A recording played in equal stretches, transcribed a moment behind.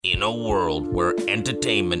In a world where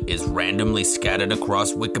entertainment is randomly scattered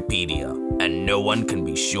across Wikipedia and no one can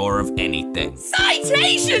be sure of anything.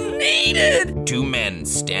 Citation needed! Two men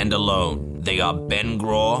stand alone. They are Ben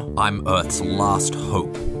Graw, I'm Earth's last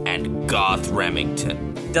hope, and Garth Remington.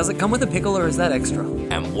 Does it come with a pickle or is that extra?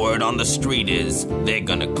 And word on the street is they're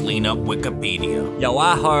gonna clean up Wikipedia. Yo,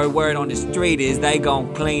 I heard word on the street is they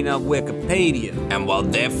gon' clean up Wikipedia. And while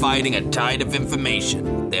they're fighting a tide of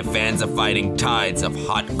information, their fans are fighting tides of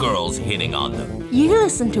hot girls hitting on them. You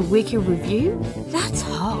listen to Wiki Review? That's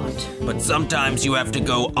hot. But sometimes you have to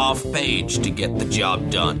go off-page to get the job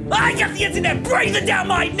done. I got the internet breathing down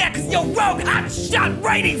my neck because your rogue hotshot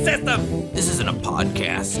rating system! This isn't a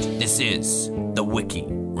podcast. This is the Wiki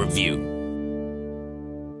Review.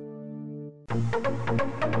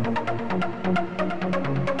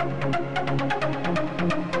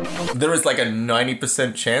 There is like a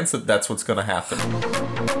 90% chance that that's what's going to happen.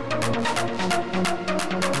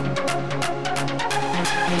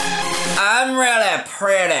 I'm really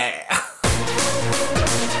pretty.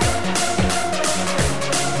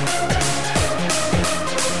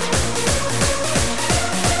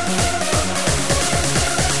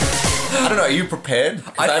 I don't know, are you prepared?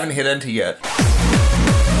 'Cause I haven't hit enter yet.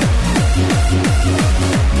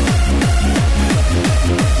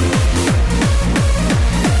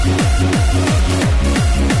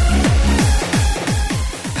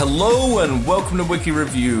 Hello and welcome to Wiki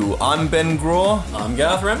Review. I'm Ben Graw. I'm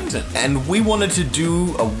Garth Remington. And we wanted to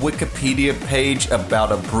do a Wikipedia page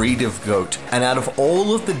about a breed of goat. And out of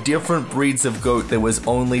all of the different breeds of goat, there was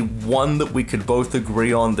only one that we could both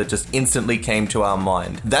agree on that just instantly came to our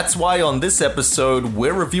mind. That's why on this episode,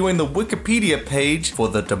 we're reviewing the Wikipedia page for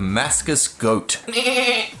the Damascus goat.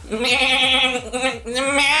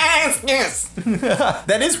 Damascus!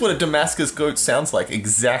 That is what a Damascus goat sounds like,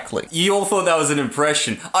 exactly. You all thought that was an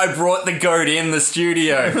impression. I brought the goat in the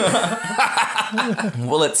studio.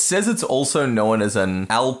 Well, it says it's also known as an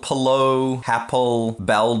Alpalo, Hapal,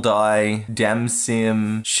 Baldai,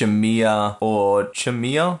 Damsim, Shamia, or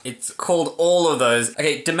Chamia. It's called all of those.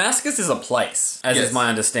 Okay, Damascus is a place, as Yes. is my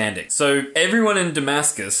understanding. So everyone in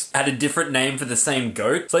Damascus had a different name for the same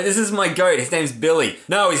goat. It's like, this is my goat. His name's Billy.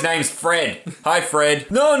 No, his name's Fred. Hi, Fred.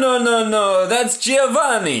 No, that's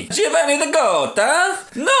Giovanni. Giovanni the goat, huh?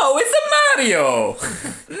 No, it's a Mario.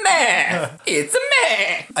 Meh. It's a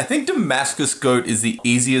meh. I think Damascus goat is the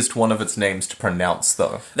easiest one of its names to pronounce,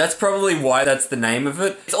 though. That's probably why that's the name of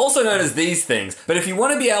it. It's also known as these things, but if you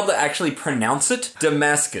want to be able to actually pronounce it,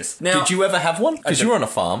 Damascus. Now, Did you ever have one? Because you were on a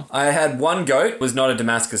farm. I had one goat, was not a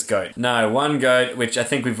Damascus goat. No, one goat, which I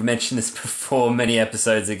think we've mentioned this before many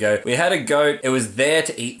episodes ago. We had a goat, it was there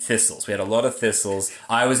to eat thistles. We had a lot of thistles.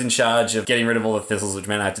 I was in charge of getting rid of all the thistles, which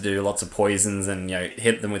meant I had to do lots of poisons and,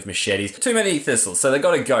 hit them with machetes. Too many thistles, so they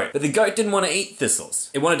got a goat. But the goat didn't want to eat thistles.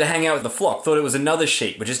 It wanted to hang out with the flock, thought it was another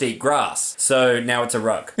sheep, would just eat grass. So now it's a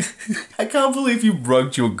rug. I can't believe you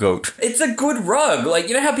rugged your goat. It's a good rug. Like,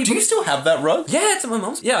 you know how people... Do you still have that rug? Yeah, it's at my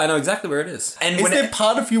mum's. Yeah, I know exactly where it is. And Is there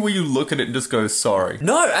part of you where you look at it and just go, sorry?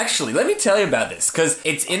 No, actually, let me tell you about this, because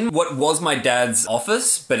it's in what was my dad's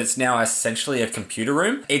office, but it's now essentially a computer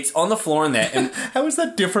room. It's on the floor in there, and... How is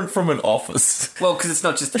that different from an office? Well, because it's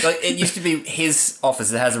not just... Like, it used to be his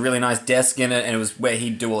office. It has a really nice desk in it, and it was where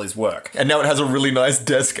he'd do all his work. And now it has a really nice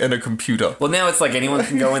desk and a computer. Well, now it's like anyone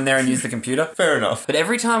can go in there and use the computer. Fair enough. But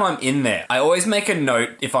every time I'm in there, I always make a note,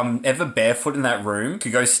 if I'm ever barefoot in that room, to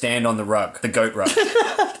go stand on the rug, the goat rug.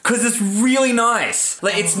 Because it's really nice.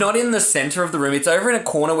 Like, it's not in the center of the room. It's over in a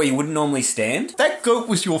corner where you wouldn't normally stand. That goat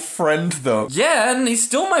was your friend, though. Yeah, and he's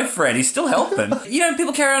still my friend. He's still helping.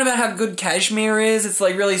 People carry on about how good cashmere is. It's,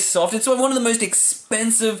 like, really soft. It's one of the most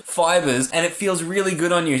expensive fibers, and it feels really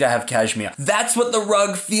good on you to have cashmere. That's what the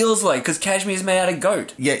rug feels like, because cashmere is made out of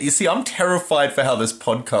goat. Yeah, you see, I'm terrified for how this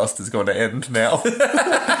podcast is going to end now.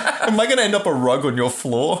 Am I going to end up a rug on your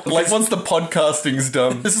floor? Like, once the podcasting's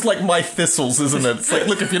done. This is like my thistles, isn't it? It's like,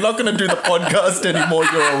 look, if you're not going to do the podcast anymore,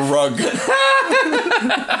 you're a rug.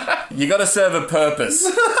 You gotta serve a purpose.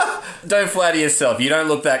 Don't flatter yourself. You don't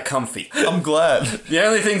look that comfy. I'm glad. The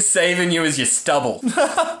only thing saving you is your stubble.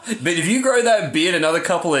 But if you grow that beard another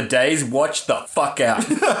couple of days, watch the fuck out.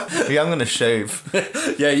 Yeah, I'm going to shave.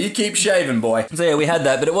 Yeah, you keep shaving, boy. So yeah, we had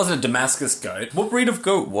that, but it wasn't a Damascus goat. What breed of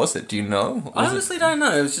goat was it? Do you know? I honestly don't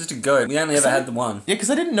know. It was just a goat. We only ever had the one. Yeah, because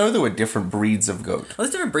I didn't know there were different breeds of goat. Well,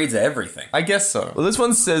 there's different breeds of everything. I guess so. Well, this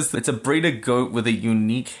one says it's a breed of goat with a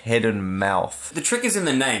unique head and mouth. The trick is in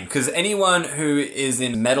the name, because anyone who is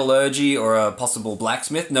in metallurgy metallurgy or a possible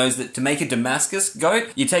blacksmith knows that to make a Damascus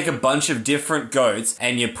goat, you take a bunch of different goats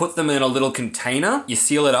and you put them in a little container, you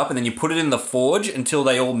seal it up, and then you put it in the forge until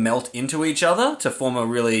they all melt into each other to form a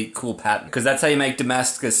really cool pattern. Because that's how you make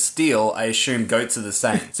Damascus steel. I assume goats are the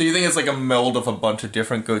same. So you think it's like a meld of a bunch of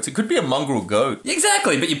different goats? It could be a mongrel goat.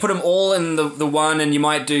 Exactly, but you put them all in the one, and you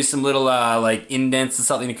might do some little like indents or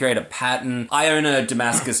something to create a pattern. I own a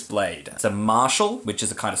Damascus blade. It's a martial, which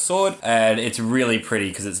is a kind of sword, and it's really pretty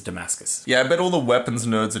because it's Damascus. Yeah, I bet all the weapons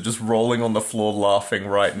nerds are just rolling on the floor laughing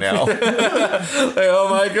right now. Oh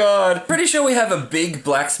my god. Pretty sure we have a big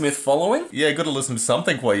blacksmith following. Yeah, you gotta listen to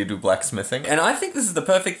something while you do blacksmithing. And I think this is the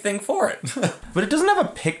perfect thing for it. But it doesn't have a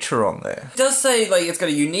picture on there. It does say, like, it's got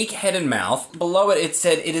a unique head and mouth. Below it, it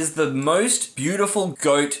said it is the most beautiful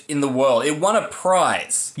goat in the world. It won a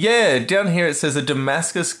prize. Yeah, down here it says a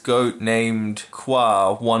Damascus goat named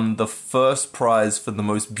Kwa won the first prize for the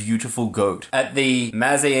most beautiful goat. At the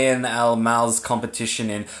Mazayan al-Malz competition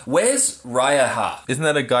in... Where's Raya? Isn't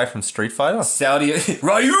that a guy from Street Fighter? Saudi...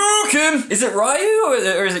 Ryuken! Is it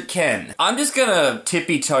Ryu or is it Ken? I'm just gonna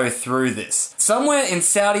tippy-toe through this. Somewhere in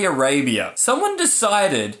Saudi Arabia, someone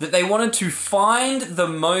decided that they wanted to find the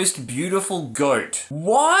most beautiful goat.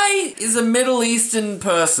 Why is a Middle Eastern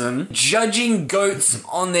person judging goats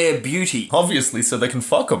on their beauty? Obviously, so they can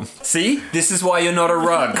fuck them. See? This is why you're not a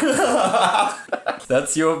rug.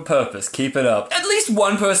 That's your purpose. Keep it up. At least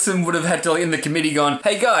one person would have had to, in the committee, gone,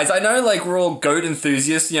 hey guys, I know like we're all goat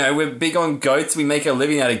enthusiasts, you know, we're big on goats, we make a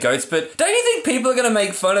living out of goats, but don't you think people are going to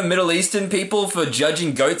make fun of Middle Eastern people for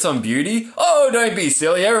judging goats on beauty? Oh, don't be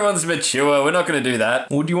silly. Everyone's mature. We're not going to do that.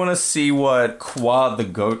 Would you want to see what Kwa the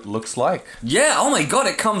goat looks like? Yeah, oh my god,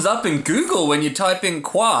 it comes up in Google when you type in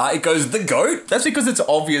Kwa, it goes, the goat? That's because it's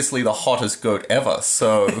obviously the hottest goat ever,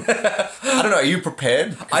 so... I don't know, are you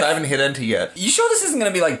prepared? Because I haven't hit enter yet. You sure this isn't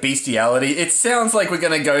going to be like bestiality? It sounds like we're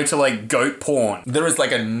going to go to like goat porn. There is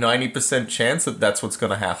like a 90% chance that that's what's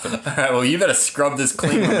going to happen. Alright, well you better scrub this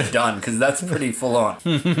clean when we're done, because that's pretty full on.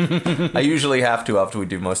 I usually have to after we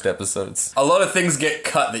do most episodes. A lot of things get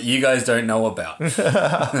cut that you guys don't know about.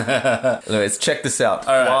 Anyways, check this out.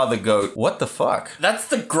 All right. Kwa the goat. What the fuck? That's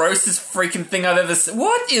the grossest freaking thing I've ever seen.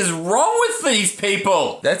 What is wrong with these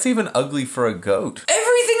people? That's even ugly for a goat.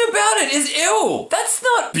 Everything about it is ill. That's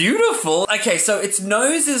not beautiful. Okay, so its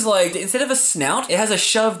nose is like, instead of a snout, it has a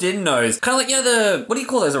shoved in nose. Kind of like, you know, what do you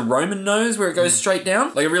call those? A Roman nose where it goes straight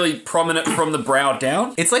down? Like a really prominent from the brow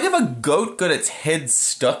down? It's like if a goat got its head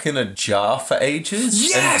stuck in a jar for ages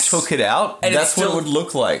Yes! and took it out. And that's it's what still- it would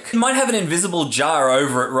look like. It might have an invisible jar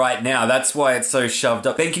over it right now. That's why it's so shoved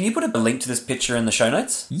up. Ben, can you put a link to this picture in the show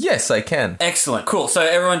notes? Yes, I can. Excellent. Cool. So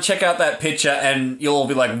everyone check out that picture and you'll all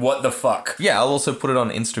be like, what the fuck? Yeah, I'll also put it on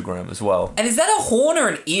Instagram as well. And is that a horn or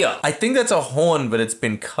an ear? I think that's a horn, but it's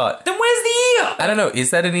been cut. Then where's the ear? I don't know,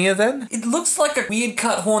 is that an ear then? It looks like a weird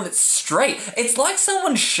cut horn that's straight. It's like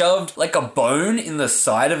someone shoved like a bone in the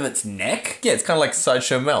side of its neck. Yeah, it's kind of like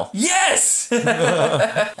Sideshow Mel. Yes!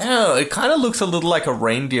 Oh, it kind of looks a little like a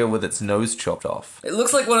reindeer with its nose chopped off. It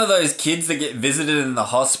looks like one of those kids that get visited in the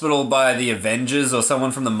hospital by the Avengers or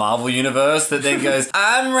someone from the Marvel Universe that then goes,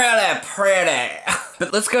 I'm really pretty.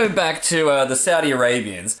 But let's go back to the Saudi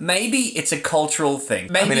Arabians. Maybe it's a cultural thing.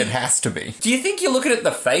 Maybe, I mean, it has to be. Do you think you're looking at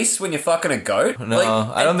the face when you're fucking a goat? No,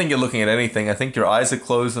 I don't think you're looking at anything. I think your eyes are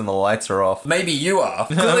closed and the lights are off. Maybe you are.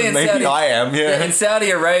 Clearly in Maybe I am, yeah. In Saudi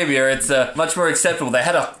Arabia, it's much more acceptable. They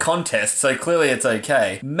had a contest, so clearly it's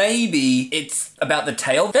okay. Maybe it's about the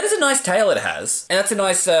tail. That is a nice tail it has. And that's a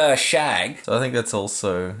nice shag. So I think that's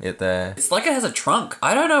also it there. It's like it has a trunk.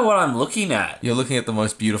 I don't know what I'm looking at. You're looking at the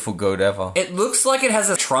most beautiful goat ever. It looks like it has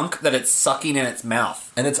a trunk that it's sucking in its mouth.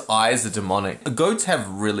 And its eyes are demonic. Goats have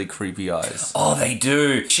really creepy eyes. Oh, they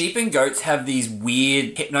do. Sheep and goats have these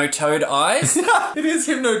weird hypnotoad eyes. It is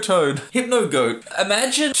Hypnotoad. Hypno goat.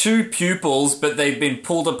 Imagine two pupils, but they've been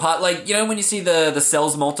pulled apart. Like, you know when you see the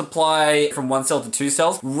cells multiply from one cell to two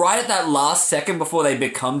cells? Right at that last second before they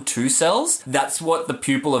become two cells, that's what the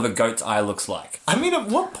pupil of a goat's eye looks like. I mean, at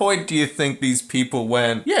what point do you think these people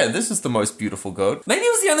went, yeah, this is the most beautiful goat? Maybe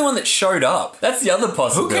it was the only one that showed up. That's the other Who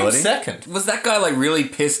possibility. came second? Was that guy like really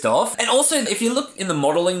pissed off? And also, if you look in the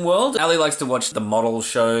modeling world, Ali likes to watch the model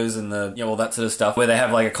shows and the, you know, all that sort of stuff where they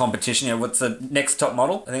have like a competition. You know, what's the next top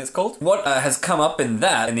model? I think it's called. What has come up in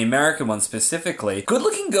that, in the American one specifically, good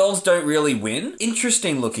looking girls don't really win.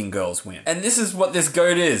 Interesting looking girls win. And this is what this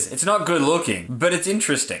goat is. It's not good looking, but it's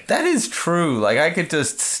interesting. That is true. Like, I could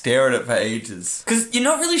just stare at it for ages. Because you're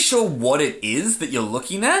not really sure what it is that you're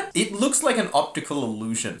looking at. It looks like an optical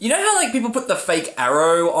illusion. You know how like people put the fake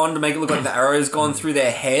arrow on to make it look like the arrow's gone through through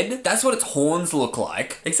their head. That's what its horns look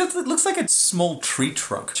like. Except it looks like a small tree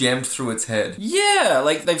trunk jammed through its head. Yeah,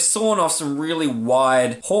 like they've sawn off some really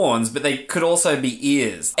wide horns, but they could also be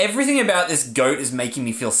ears. Everything about this goat is making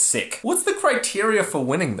me feel sick. What's the criteria for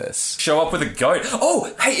winning this? Show up with a goat.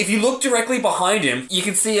 Oh, hey, if you look directly behind him, you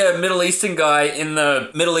can see a Middle Eastern guy in the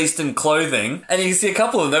Middle Eastern clothing, and you can see a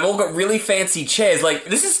couple of them. They've all got really fancy chairs. Like,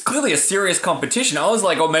 this is clearly a serious competition. I was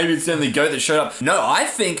like, oh, maybe it's the only goat that showed up. No, I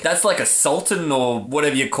think that's like a sultan or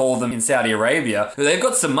whatever you call them in Saudi Arabia. They've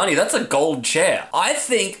got some money. That's a gold chair. I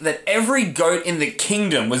think that every goat in the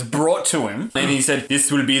kingdom was brought to him, and he said,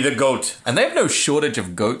 this will be the goat. And they have no shortage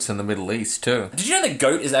of goats in the Middle East, too. Did you know that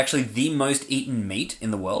goat is actually the most eaten meat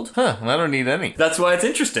in the world? Huh, I don't need any. That's why it's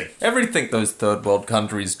interesting. Everything those third world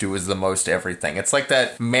countries do is the most everything. It's like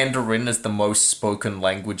that Mandarin is the most spoken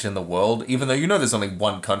language in the world, even though you know there's only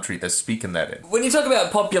one country that's speaking that in. When you talk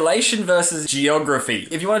about population versus geography,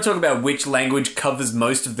 if you want to talk about which language covers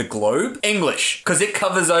most of the globe, English, because it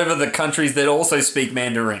covers over the countries that also speak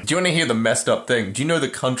Mandarin. Do you want to hear the messed up thing? Do you know the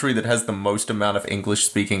country that has the most amount of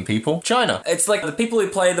English-speaking people? China. It's like the people who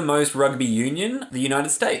play the most rugby union, the United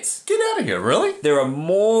States. Get out of here, really? There are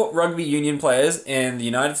more rugby union players in the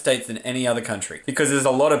United States than any other country because there's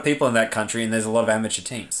a lot of people in that country and there's a lot of amateur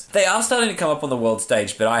teams. They are starting to come up on the world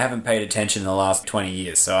stage, but I haven't paid attention in the last 20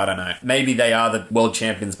 years, so I don't know. Maybe they are the world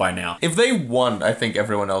champions by now. If they won, I think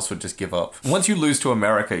everyone else would just give up. Once you lose to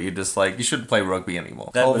America, you're just like, you shouldn't play rugby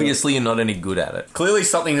anymore. Obviously, you're not any good at it. Clearly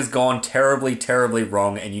something has gone terribly, terribly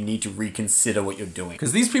wrong and you need to reconsider what you're doing.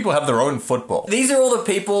 Because these people have their own football. These are all the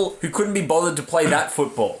people who couldn't be bothered to play that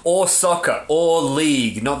football, or soccer, or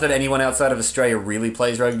league. Not that anyone outside of Australia really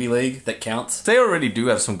plays rugby league. That counts. They already do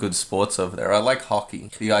have some good sports over there. I like hockey.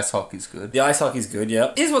 The ice hockey's good. The ice hockey's good,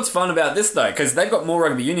 yeah. Here's what's fun about this, though, because they've got more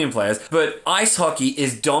rugby union players, but ice hockey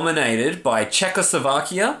is dominated by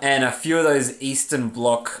Czechoslovakia and a few of those Eastern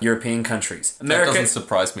Bloc European countries. America That doesn't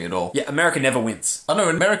surprise me at all. Yeah, America never wins. I know,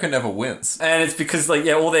 America never wins. And it's because, like,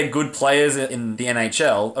 yeah, all their good players in the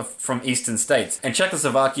NHL are from Eastern states. And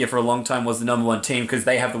Czechoslovakia for a long time was the number one team because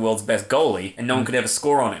they have the world's best goalie and no one could ever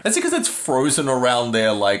score on him. That's because it's frozen around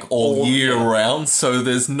there, like, all year round, so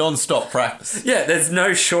there's non-stop practice. Yeah, there's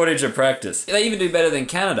no shortage of practice. They even do better than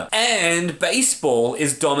Canada. And baseball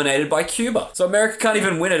is dominated by Cuba. So America can't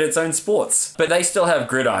even win at its own sports. But they still have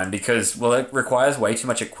gridiron because, well, it requires way too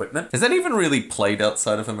much equipment. Is that even really played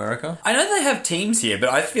outside of America? I know they have teams here, but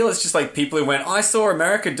I feel it's just like people who went, I saw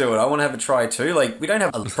America do it, I want to have a try too. Like, we don't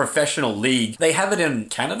have a professional league. They have it in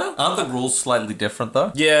Canada? Aren't the rules slightly different,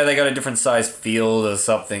 though? Yeah, they got a different size field or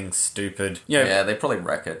something stupid. You know, Yeah, they probably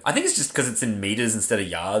wreck it. I think it's just because it's in meters instead of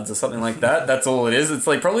yards or something like that. That's all it is. It's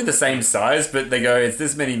like probably the same size, but they go, it's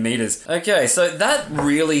this many meters. Okay, so that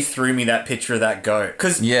really threw me, that picture of that goat.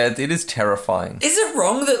 Because Yeah, it is terrifying. is it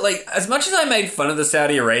wrong that, like, as much as I made fun of the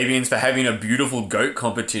Saudi Arabians for having a beautiful goat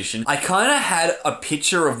competition, I kind of had a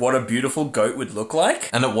picture of what a beautiful goat would look like?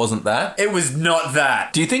 And it wasn't that? It was not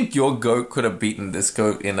that. Do you think your goat could have beaten this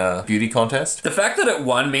goat in a beauty contest? The fact that it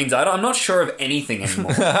won means I'm not sure of anything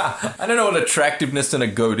anymore. I don't know what attractiveness in a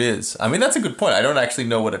goat is. I mean, that's a good point. I don't actually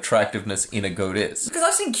know what attractiveness in a goat is. Because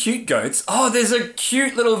I've seen cute goats. Oh, there's a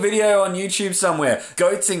cute little video on YouTube somewhere.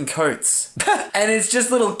 Goats in coats. And it's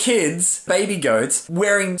just little kids, baby goats,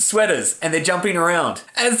 wearing sweaters and they're jumping around.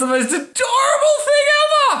 And it's the most adorable thing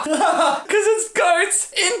ever! Because it's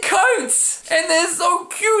goats in coats! And they're so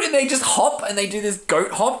cute and they just hop and they do this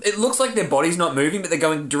goat hop. It looks like their body's not moving, but they're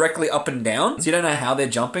going directly up and down. So you don't know how they're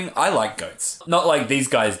jumping. I like goats. Not like these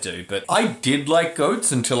guys do, but... I did like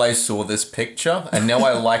goats until I saw this picture, and now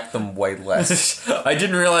I like them way less. I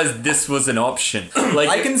didn't realize this was an option. Like,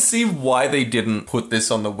 I can see why they didn't put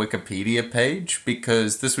this on the Wikipedia page,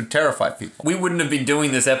 because this would terrify people. we wouldn't have been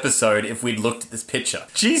doing this episode if we'd looked at this picture.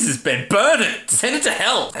 Jesus, Ben, burn it! Send it to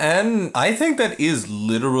hell! And I think that is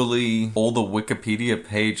literally all the Wikipedia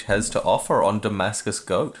page has to offer on Damascus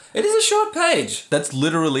goat. It is a short page. That's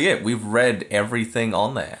literally it. We've read everything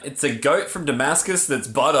on there. It's a goat from Damascus that's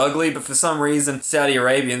butt ugly, but for some reason, Saudi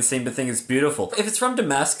Arabians seem to think it's beautiful. If it's from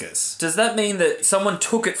Damascus, does that mean that someone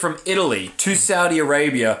took it from Italy to Saudi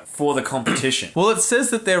Arabia for the competition? Well, it says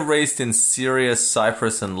that they're raised in Syria,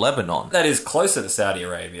 Cyprus, and Lebanon. That is closer to Saudi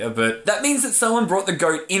Arabia, but that means that someone brought the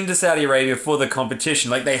goat into Saudi Arabia for the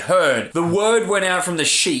competition. Like, they heard. The word went out from the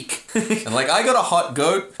sheik. And I'm like, I got a hot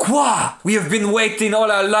goat. Qua! We have been waiting all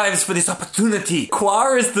our lives for this opportunity.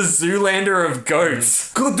 Qua is the Zoolander of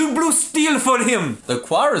goats. Go do blue steel for him. The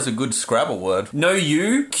qua is a good Scrabble word. No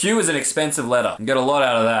U. Q is an expensive letter. You get a lot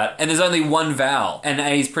out of that. And there's only one vowel. And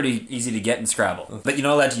A is pretty easy to get in Scrabble. But you're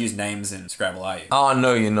not allowed to use names in Scrabble, are you? Oh,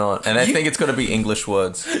 no, you're not. And I think it's got to be English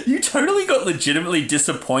words. You totally got legitimately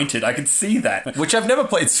disappointed. I could see that. Which I've never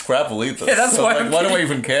played Scrabble either. Yeah, that's why I'm why do I kidding.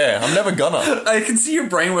 even care? I'm never gonna. I can see your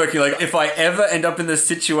brain working. Like, if I ever end up in this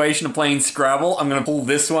situation of playing Scrabble, I'm going to pull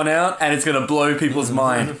this one out and it's going to blow people's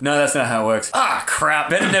mind. No, that's not how it works. Ah,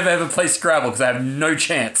 crap. Better never ever play Scrabble because I have no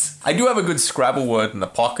chance. I do have a good Scrabble word in the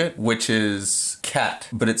pocket, which is cat,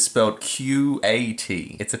 but it's spelled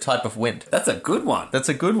Q-A-T. It's a type of wind. That's a good one. That's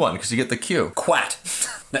a good one because you get the Q. Quat.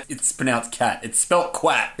 No, it's pronounced cat. It's spelt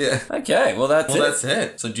quat. Yeah. Okay, well that's it. That's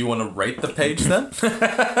it. So do you want to rate the page then?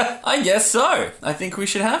 I guess so. I think we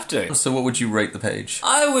should have to. So what would you rate the page?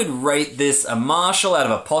 I would rate this a Marshall out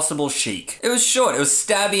of a possible Chic. It was short. It was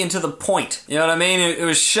stabby and to the point. You know what I mean? It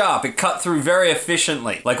was sharp. It cut through very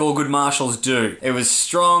efficiently, like all good Marshalls do. It was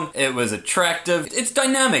strong. It was attractive. It's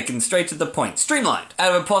dynamic and straight to the point. Streamlined.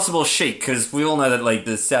 Out of a possible Chic, because we all know that like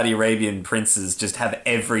the Saudi Arabian princes just have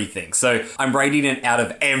everything. So I'm rating it out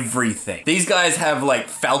of everything. These guys have like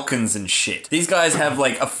Falcons and shit. These guys have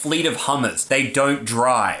like a fleet of Hummers. They don't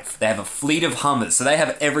drive. They have a fleet of Hummers, so they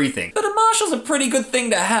have everything. But a Marshall's a pretty good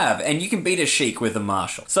thing to have, and you can beat a Chic with a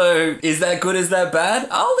Marshall. So is that good? Is that bad?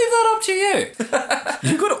 I'll leave that up to you.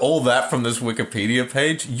 You got all that from this Wikipedia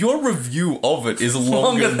page? Your review of it is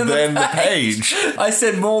longer than the page. I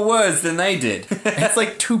said more words than they did. It's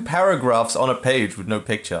like 2 paragraphs on a page with no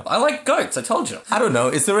picture. I like goats, I told you. I don't know.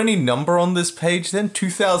 Is there any number on this page then?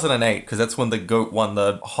 2008, because that's when the goat won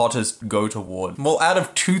the hottest goat award. Well, out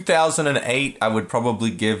of 2008, I would probably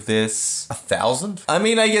give this 1,000. I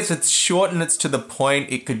mean, I guess it's short and it's to the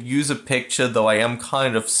point. It could use a picture, though I am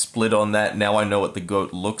kind of split on that. Now I know what the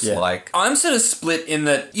goat looks like. I'm sort of split in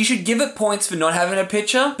that you should give it points for not having a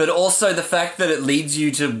picture, but also the fact that it leads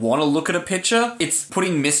you to want to look at a picture. It's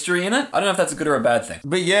putting mystery in it. I don't know if that's a good or a bad thing.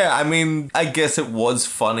 But yeah, I mean, I guess it was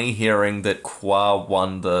funny hearing that Qua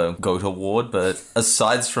won the GOAT award, but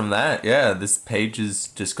aside from that, yeah, this page has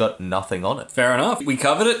just got nothing on it. Fair enough. We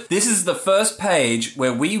covered it. This is the first page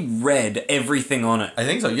where we read everything on it. I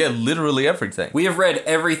think so, yeah, literally everything. We have read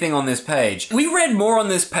everything on this page. We read more on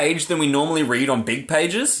this page than we normally read on big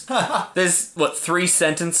pages. There's, 3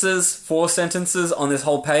 sentences, 4 sentences on this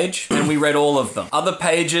whole page, and we read all of them. Other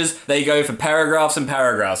pages, they go for paragraphs and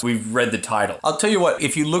paragraphs. We've read the title. I'll tell you what,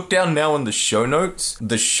 if you look down now in the show notes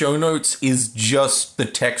is just the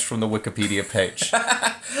text from the Wikipedia page.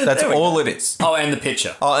 That's all it is. Oh, and the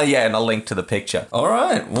picture. Oh, yeah, and a link to the picture. All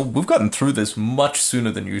right, well, we've gotten through this much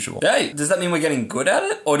sooner than usual. Hey, does that mean we're getting good at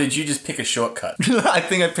it, or did you just pick a shortcut? I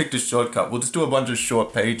think I picked a shortcut. We'll just do a bunch of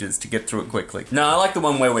short pages to get through it quickly. No, I like the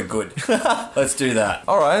one where we're good. Let's do that.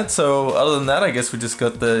 All right, so other than that, I guess we just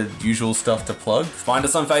got the usual stuff to plug. Find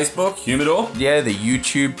us on Facebook, Humidor. Yeah, the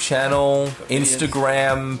YouTube channel,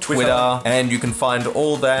 Instagram, Twitter, and you can find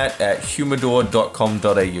all that at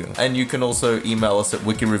humidor.com.au. And you can also email us at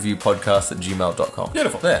wikireviewpodcast@gmail.com.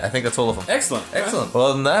 Beautiful. There, I think that's all of them. Excellent. Excellent. Well,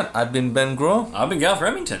 other than that, I've been Ben Graw, I've been Garth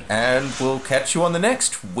Remington. and we'll catch you on the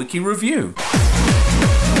next Wiki Review.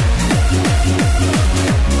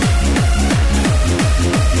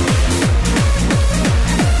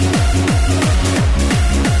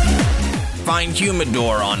 Find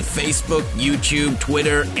Humidor on Facebook, YouTube,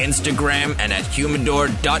 Twitter, Instagram, and at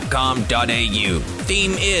humidor.com.au.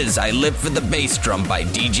 Theme is I Live for the Bass Drum by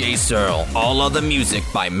DJ Searle. All other music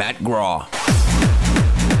by Matt Graw.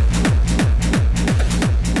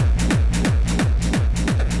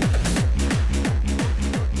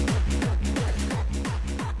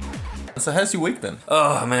 So how's your week been?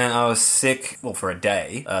 Oh man, I was sick. Well, for a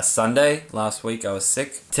day. Sunday last week, I was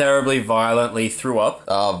sick. Terribly, violently threw up.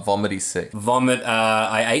 Vomity sick. Vomit.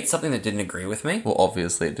 I ate something that didn't agree with me. Well,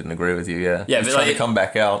 obviously it didn't agree with you, yeah. Yeah, It's but trying like- to come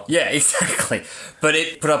back out. Yeah, exactly. But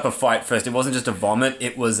it put up a fight first. It wasn't just a vomit.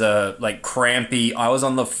 It was a crampy. I was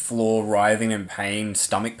on the floor writhing in pain,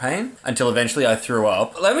 stomach pain, until eventually I threw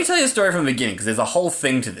up. Let me tell you a story from the beginning because there's a whole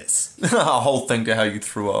thing to this. A whole thing to how you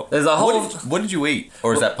threw up. There's a whole. What did you eat?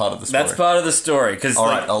 Or is that part of the story? That's part of the story because All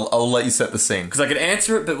right, I'll let you set the scene. because I could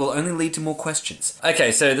answer it, but will only lead to more questions.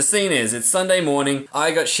 Okay, so so the scene is, it's Sunday morning.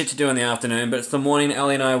 I got shit to do in the afternoon, but it's the morning.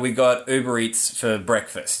 Ellie and I, we got Uber Eats for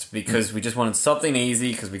breakfast because we just wanted something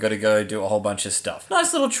easy because we got to go do a whole bunch of stuff.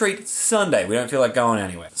 Nice little treat. It's Sunday. We don't feel like going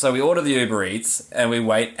anywhere. So we order the Uber Eats and we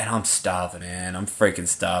wait, and I'm starving, man. I'm freaking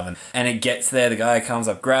starving. And it gets there. The guy comes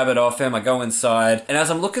up, grab it off him. I go inside, and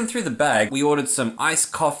as I'm looking through the bag, we ordered some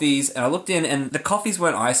iced coffees, and I looked in, and the coffees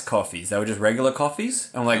weren't iced coffees. They were just regular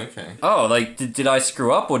coffees. And I'm like, Okay. oh, like, did I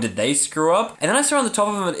screw up, or did they screw up? And then I saw on the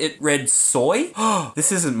top of it, it read soy.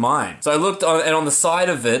 This isn't mine. So I looked, and on the side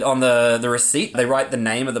of it, on the receipt, they write the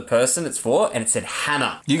name of the person it's for, and it said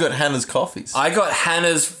Hannah. You got Hannah's coffees. I got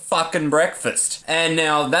Hannah's fucking breakfast. And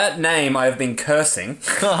now that name I've been cursing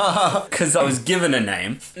because I was given a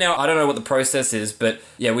name. Now, I don't know what the process is, but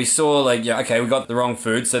yeah, we saw like, yeah, okay, we got the wrong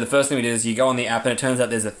food. So the first thing we did is you go on the app and it turns out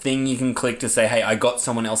there's a thing you can click to say, hey, I got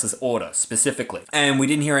someone else's order specifically. And we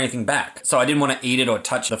didn't hear anything back. So I didn't want to eat it or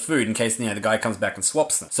touch the food in case, the guy comes back and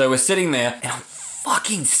swaps them. So we're sitting there and I'm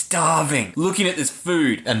fucking starving looking at this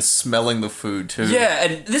food. And smelling the food too. Yeah,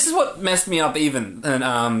 and this is what messed me up even.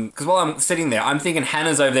 And because while I'm sitting there, I'm thinking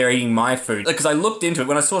Hannah's over there eating my food. Because I looked into it.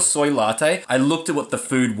 When I saw soy latte, I looked at what the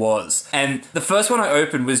food was. And the first one I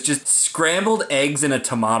opened was just scrambled eggs and a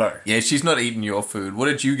tomato. Yeah, she's not eating your food. What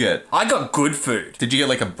did you get? I got good food. Did you get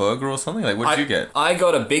like a burger or something? Like, what did you get? I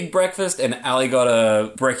got a big breakfast and Ali got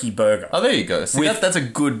a brekkie burger. Oh, there you go. See, that's a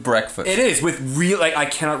good breakfast. It is, with real, like, I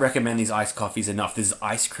cannot recommend these iced coffees enough. There's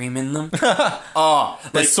ice cream in them.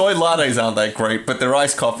 Their soy lattes aren't that great, but their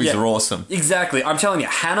iced coffees are awesome. Exactly. I'm telling you,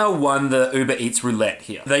 Hannah won the Uber Eats roulette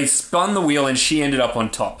here. They spun the wheel and she ended up on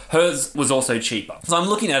top. Hers was also cheaper. So I'm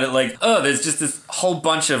looking at it like, oh, there's just this whole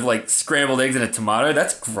bunch of like scrambled eggs and a tomato.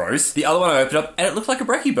 That's gross. The other one I opened up and it looked like a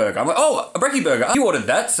brekkie burger. I'm like, oh, a brekkie burger. You ordered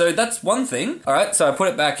that, so that's one thing. All right, so I put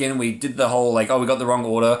it back in. We did the whole like, oh, we got the wrong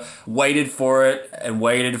order. Waited for it and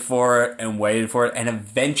waited for it and waited for it. And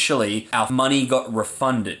eventually our money got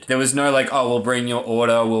refunded. There was no like, oh, we'll bring your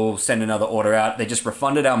order, we'll send another order out. They just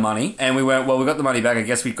refunded our money. And we went, well, we got the money back. I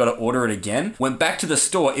guess we've got to order it again. Went back to the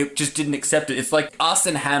store. It just didn't accept it. It's like us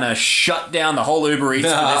and Hannah shut down the whole Uber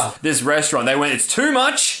Eats for this restaurant. They went, it's too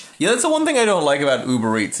much. Yeah, that's the one thing I don't like about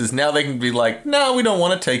Uber Eats is now they can be like, no, we don't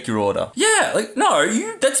want to take your order. Yeah, like, no,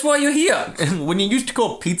 that's why you're here. When you used to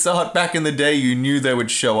call Pizza Hut back in the day, you knew they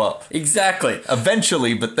would show up. Exactly.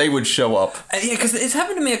 Eventually, but they would show up. Yeah, because it's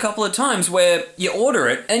happened to me a couple of times where you order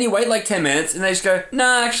it and you wait like 10 minutes and they just go,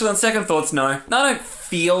 nah, actually on second thoughts, no. No, I don't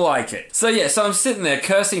feel like it. So yeah, so I'm sitting there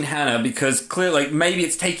cursing Hannah because clearly like, maybe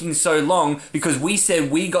it's taking so long because we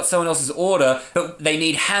said we got someone else's order, but they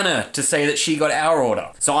need Hannah to say that she got our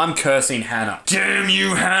order. So I'm cursing Hannah. Damn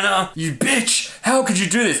you, Hannah! You bitch! How could you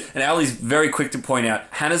do this? And Ali's very quick to point out,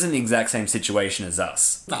 Hannah's in the exact same situation as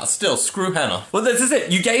us. Nah, still, screw Hannah. Well, this is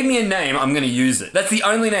it. You gave me a name, I'm going to use it. That's the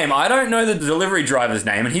only name. I don't know the delivery driver's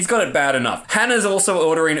name, and he's got it bad enough. Hannah's also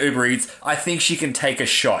ordering Uber Eats. I think she can take a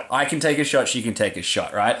shot. I can take a shot, she can take a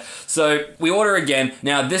shot, right? So we order again.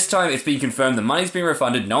 Now, this time it's been confirmed. The money's been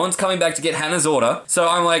refunded. No one's coming back to get Hannah's order. So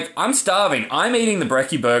I'm like, I'm starving. I'm eating the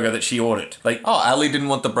brekkie burger that she ordered. Like, oh, Ali didn't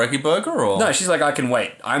want the brekkie burger, or? No, she's like, I can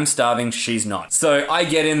wait. I'm starving. She's not. So I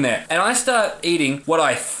get in there and I start eating what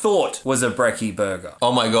I thought was a brekkie burger.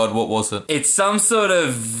 Oh my God, what was it? It's some sort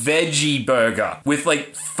of veggie burger with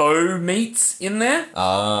like faux meats in there.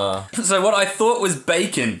 So what I thought was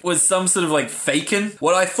bacon was some sort of like fakin.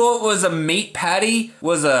 What I thought was a meat patty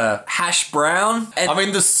was a hash brown. And I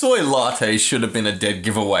mean, the soy latte should have been a dead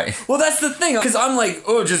giveaway. well, that's the thing, because I'm like,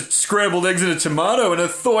 oh, just scrambled eggs and a tomato and a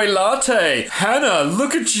soy latte. Hannah,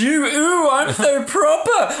 look at you. Ooh, I'm so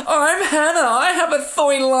proper. I'm Hannah. I have a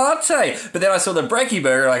soy latte. But then I saw the brekkie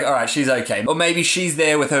burger, like, all right, she's okay. Or maybe she's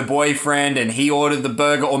there with her boyfriend and he ordered the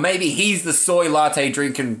burger, or maybe he's the soy latte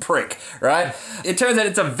drinking prick, right? It turns out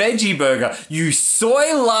it's a veggie burger. You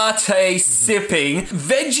soy latte sipping,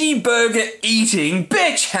 veggie burger eating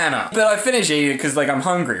bitch, Hannah. But I finish eating it because, like, I'm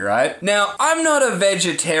hungry, right? Now, I'm not a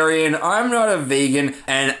vegetarian, I'm not a vegan,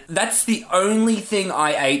 and that's the only thing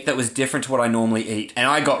I ate that was different to what I normally eat. And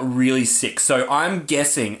I got really sick. So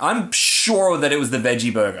I'm sure that it was the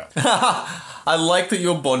veggie burger. I like that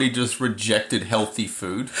your body just rejected healthy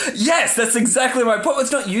food. Yes, that's exactly my point.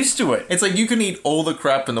 It's not used to it. It's like you can eat all the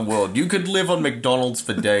crap in the world. You could live on McDonald's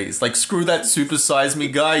for days. Like, screw that Super Size Me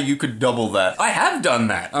guy, you could double that. I have done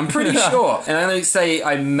that, I'm pretty sure. And I only say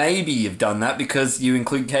I maybe have done that because you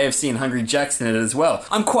include KFC and Hungry Jack's in it as well.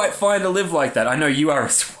 I'm quite fine to live like that. I know you are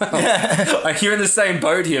as well. Yeah. You're in the same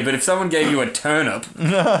boat here, but if someone gave you a turnip,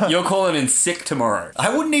 you're calling in sick tomorrow.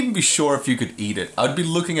 I wouldn't even be sure if you could eat it. I'd be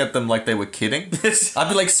looking at them like they were kidding. I'd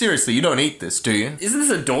be like, seriously, you don't eat this, do you? Isn't this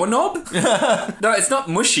a doorknob? No, it's not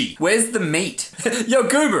mushy. Where's the meat? Yo,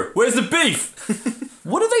 Goober, where's the beef?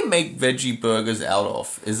 What do they make veggie burgers out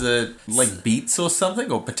of? Is it like beets or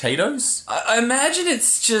something, or potatoes? I imagine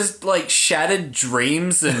it's just like shattered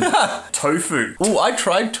dreams and tofu. Oh, I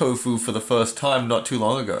tried tofu for the first time not too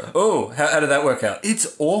long ago. Oh, how did that work out?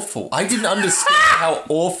 It's awful. I didn't understand how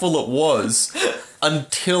awful it was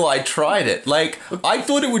until I tried it. Like, I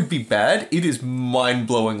thought it would be bad. It is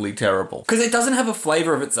mind-blowingly terrible. Because it doesn't have a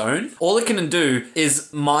flavor of its own. All it can do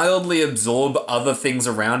is mildly absorb other things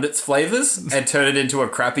around its flavors and turn it into a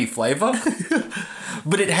crappy flavor.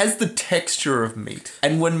 But it has the texture of meat.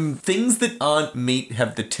 And when things that aren't meat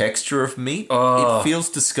have the texture of meat, it feels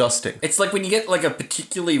disgusting. It's like when you get like a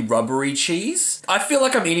particularly rubbery cheese. I feel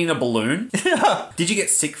like I'm eating a balloon. Did you get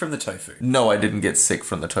sick from the tofu? No, I didn't get sick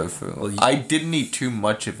from the tofu. I didn't eat too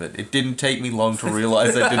much of it. It didn't take me long to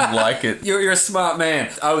realize I didn't like it. You're a smart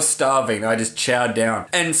man. I was starving. I just chowed down.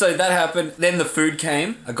 And so that happened. Then the food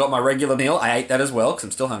came. I got my regular meal. I ate that as well because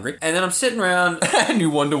I'm still hungry. And then I'm sitting around. And you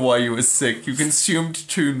wonder why you were sick. You consumed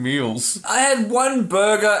 2 meals. I had one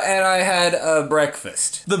burger and I had a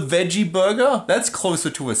breakfast. The veggie burger? That's closer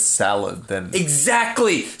to a salad than...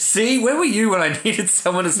 Exactly. See, where were you when I needed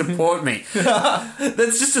someone to support me?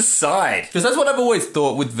 That's just a side. Because that's what I've always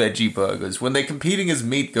thought with veggie burgers. When they're competing as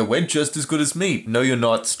meat, go, we're just as good as meat. No, you're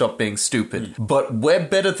not. Stop being stupid. But we're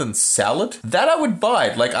better than salad? That I would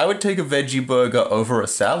buy. Like, I would take a veggie burger over a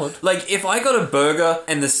salad. Like, if I got a burger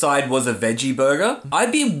and the side was a veggie burger,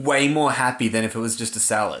 I'd be way more happy than if it was just a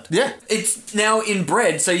salad. Yeah. It's now in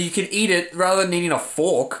bread, so you can eat it rather than needing a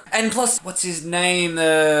fork. And plus, what's his name?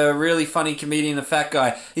 The really funny comedian, the fat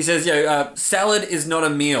guy. He says, salad is not a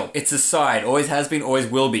meal. It's a side. Always has been, always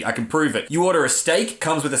will be. I can prove it. You order a steak,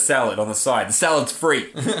 comes with a salad on the side. The salad's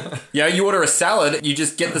free. You order a salad, you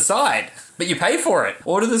just get the side. But you pay for it.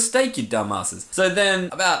 Order the steak, you dumbasses. So then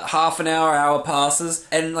about half an hour passes,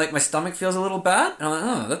 and like my stomach feels a little bad. And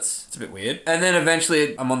I'm like, that's a bit weird. And then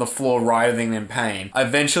eventually I'm on the floor writhing in pain. I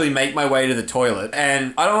eventually make my way to the toilet,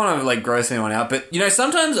 and I don't want to like gross anyone out, but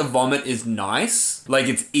sometimes a vomit is nice. Like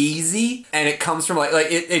it's easy, and it comes from like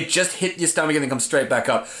it just hit your stomach and then comes straight back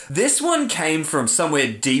up. This one came from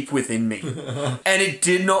somewhere deep within me, and it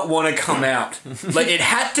did not want to come out. Like it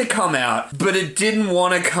had to come out, but it didn't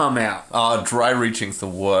want to come out. Dry reaching's the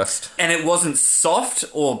worst. And it wasn't soft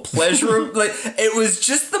or pleasurable. Like, it was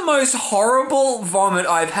just the most horrible vomit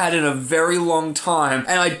I've had in a very long time.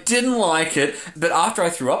 And I didn't like it. But after I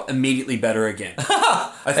threw up, immediately better again.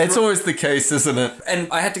 It's always the case, isn't it? And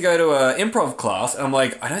I had to go to an improv class. And I'm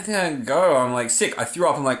like, I don't think I can go. I'm like sick. I threw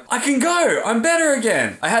up. I'm like, I can go. I'm better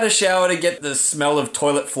again. I had a shower to get the smell of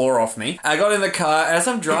toilet floor off me. I got in the car. And as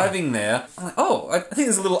I'm driving there, I'm like, I think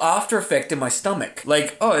there's a little after effect in my stomach.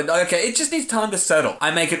 Like, okay, it just needs time to settle.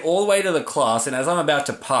 I make it all the way to the class, and as I'm about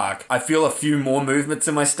to park, I feel a few more movements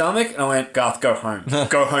in my stomach, and I went, Garth, go home.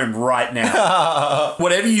 Go home right now.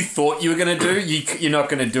 Whatever you thought you were going to do, you're not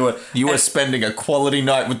going to do it. You were spending a quality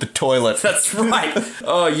night with the toilet. That's right.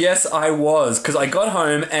 Oh, yes, I was. Because I got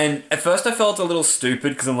home, and at first I felt a little stupid,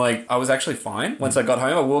 because I'm like, I was actually fine. Once I got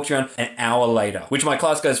home, I walked around an hour later, which my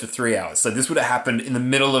class goes for 3 hours. So this would have happened in the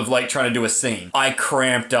middle of, like, trying to do a scene. I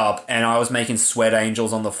cramped up, and I was making sweat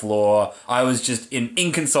angels on the floor. I was just in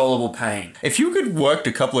inconsolable pain. If you could worked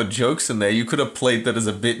a couple of jokes in there, you could have played that as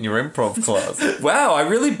a bit in your improv class. Wow, I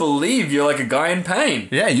really believe you're like a guy in pain.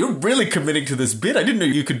 Yeah, you're really committing to this bit. I didn't know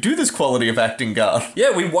you could do this quality of acting, Garth. Yeah,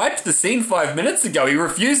 we wiped the scene 5 minutes ago. He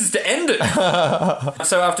refuses to end it.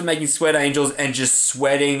 So after making sweat angels and just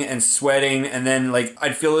sweating, and then like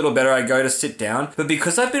I'd feel a little better, I'd go to sit down. But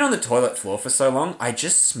because I've been on the toilet floor for so long, I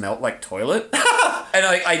just smelt like toilet. And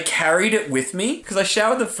I carried it with me because I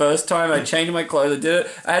showered the first time, I changed my clothes, I did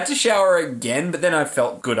it. I had to shower again, but then I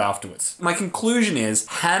felt good afterwards. My conclusion is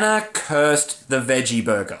Hannah cursed the veggie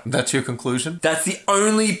burger. That's your conclusion? That's the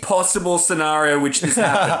only possible scenario which this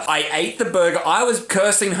happened. I ate the burger, I was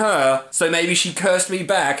cursing her, so maybe she cursed me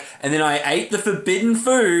back, and then I ate the forbidden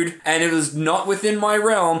food, and it was not within my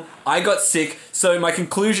realm. I got sick, so my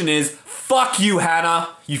conclusion is, fuck you, Hannah,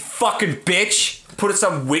 you fucking bitch. Put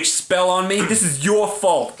some witch spell on me. This is your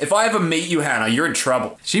fault. If I ever meet you, Hannah, you're in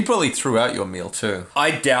trouble. She probably threw out your meal too.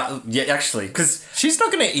 I doubt. Yeah, actually, because she's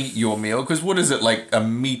not going to eat your meal. Because what is it, like a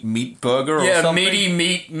meat burger or something?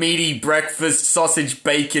 Yeah, meaty breakfast, sausage,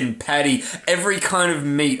 bacon, patty, every kind of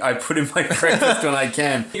meat I put in my breakfast when I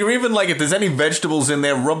can. You're even like, if there's any vegetables in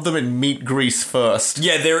there, rub them in meat grease first.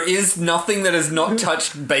 Yeah, there is nothing that has not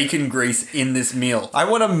touched bacon grease in this meal. I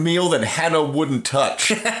want a meal that Hannah wouldn't touch.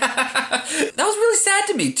 That was really really sad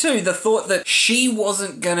to me too, the thought that she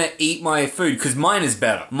wasn't gonna eat my food, because mine is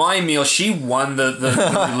better. My meal, she won the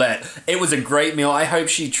roulette. It was a great meal. I hope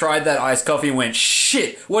she tried that iced coffee and went,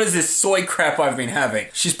 shit, what is this soy crap I've been having?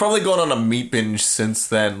 She's probably gone on a meat binge since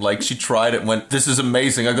then. Like, she tried it and went, this is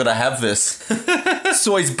amazing, I gotta have this.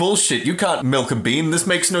 Soy's bullshit, you can't milk a bean, this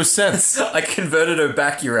makes no sense. I converted her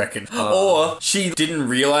back, you reckon? Or she didn't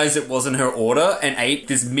realize it wasn't her order and ate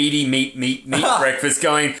this meaty meat breakfast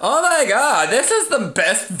going, oh my god, this is the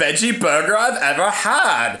best veggie burger I've ever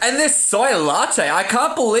had. And this soy latte, I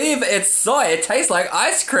can't believe it's soy. It tastes like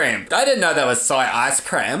ice cream. I didn't know that was soy ice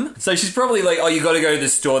cream. So she's probably like, oh, you gotta go to the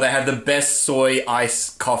store. They have the best soy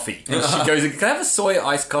ice coffee. And she goes, can I have a soy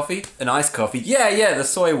iced coffee? An iced coffee? Yeah, the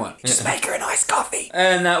soy one. Just make her an iced coffee.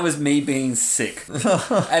 And that was me being sick.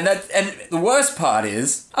 and the worst part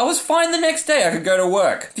is, I was fine the next day. I could go to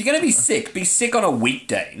work. If you're gonna be sick on a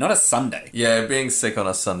weekday, not a Sunday. Yeah, being sick on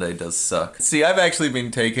a Sunday does suck. See, I've actually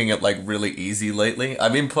been taking it like really easy lately.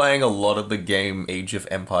 I've been playing a lot of the game Age of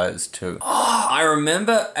Empires 2. I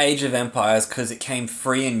remember Age of Empires because it came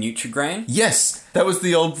free in Nutrigrain. Yes, that was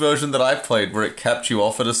the old version that I played where it capped you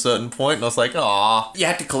off at a certain point, and I was like, ah. You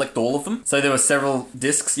had to collect all of them. So there were several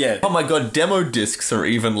discs, yeah. Oh my god, demo discs are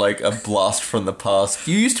even like a blast from the past.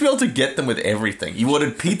 You used to be able to get them with everything. You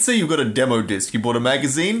ordered pizza, you got a demo disc. You bought a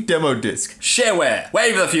magazine, demo disc. Shareware,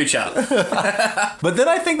 wave of the future. But then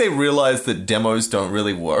I think they realized that demos don't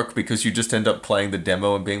really work because you just end up playing the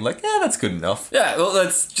demo and being like, yeah, that's good enough. Yeah, well,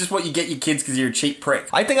 that's just what you get your kids because you're a cheap prick.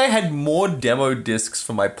 I think I had more demo discs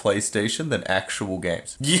for my PlayStation than actual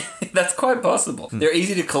games. Yeah, that's quite possible. They're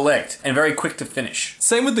easy to collect and very quick to finish.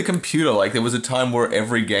 Same with the computer. Like, there was a time where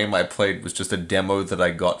every game I played was just a demo that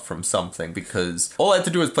I got from something because all I had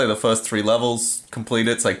to do was play the first 3 levels, complete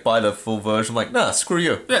it. It's like, buy the full version. I'm like, nah, screw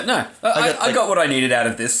you. Yeah, no. I got what I needed out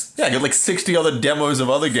of this. Yeah, I got like 60 other demos of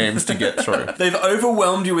other games to get through. They've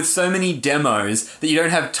overwhelmed you with so many demos that you don't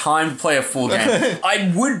have time to play a full game.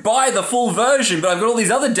 I would buy the full version, but I've got all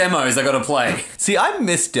these other demos I gotta play. See, I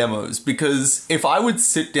miss demos because if I would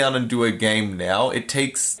sit down and do a game now, it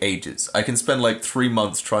takes ages. I can spend like 3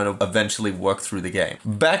 months trying to eventually work through the game.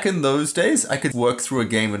 Back in those days, I could work through a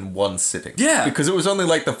game in one sitting. Yeah. Because it was only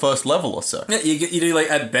like the first level or so. Yeah, you do like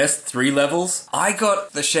at best 3 levels. I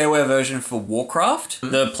got the shareware version for Warcraft,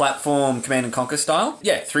 the platform Command and Conquer style.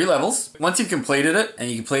 Yeah, 3 levels. Once you've completed it, and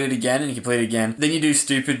you complete it again, and you complete it again, then you do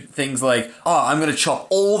stupid things like, oh, I'm going to chop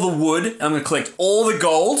all the wood, and I'm going to collect all the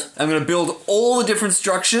gold, I'm going to build all the different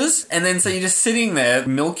structures, and then so you're just sitting there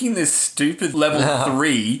milking this stupid level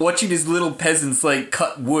 3, watching these little peasants like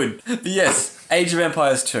cut wood. But yes, Age of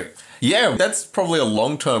Empires 2. Yeah, that's probably a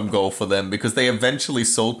long-term goal for them because they eventually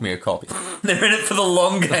sold me a copy. They're in it for the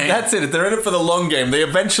long game. That's it. They're in it for the long game. They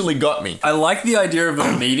eventually got me. I like the idea of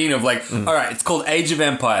a meeting of like, all right, it's called Age of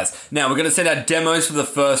Empires. Now we're going to send out demos for the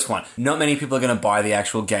first one. Not many people are going to buy the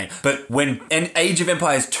actual game. But when an Age of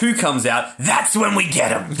Empires 2 comes out, that's when we get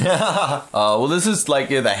them. Well, this is like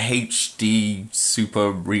the HD super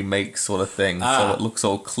remake sort of thing. So it looks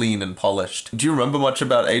all clean and polished. Do you remember much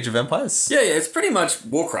about Age of Empires? Yeah, it's pretty much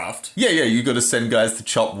Warcraft. Yeah, you got to send guys to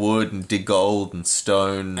chop wood and dig gold and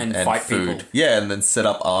stone and fight food. people. Yeah, and then set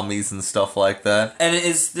up armies and stuff like that. And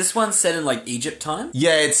is this one set in like Egypt time?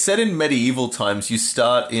 Yeah, it's set in medieval times. You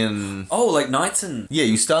start in... Oh, like knights and... Yeah,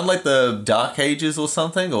 you start in like the Dark Ages or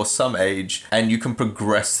something, or some age, and you can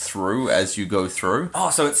progress through as you go through. Oh,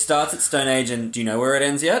 so it starts at Stone Age, and do you know where it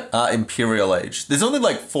ends yet? Imperial Age. There's only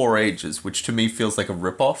like 4 ages, which to me feels like a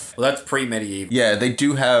rip-off. Well, that's pre-medieval. Yeah, they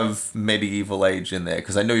do have medieval age in there,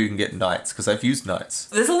 because I know you can get knights, because I've used knights.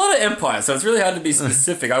 There's a lot of empires, so it's really hard to be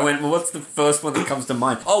specific. I went, well, what's the first one that comes to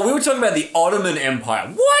mind? Oh, we were talking about the Ottoman Empire.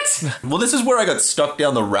 What? Well, this is where I got stuck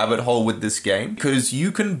down the rabbit hole with this game, because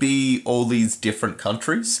you can be all these different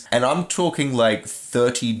countries, and I'm talking like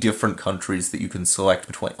 30 different countries that you can select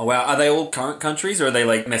between. Oh, wow. Are they all current countries, or are they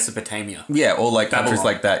like Mesopotamia? Yeah, all like Babylon. countries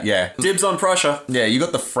like that, yeah. Dibs on Prussia. Yeah, you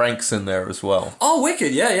got the Franks in there as well. Oh,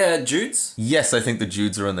 wicked. Yeah. Judes? Yes, I think the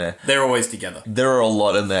Judes are in there. They're always together. There are a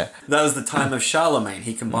lot in there. That was the time of Charlemagne.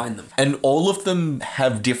 He combined them. And all of them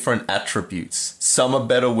have different attributes. Some are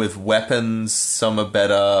better with weapons, some are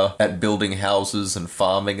better at building houses and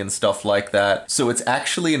farming and stuff like that. So it's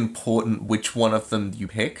actually important which one of them you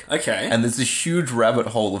pick. Okay. And there's a huge rabbit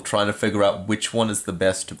hole of trying to figure out which one is the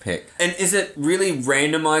best to pick. And is it really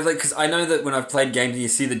randomized? Like, because I know that when I've played games and you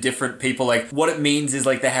see the different people, like, what it means is,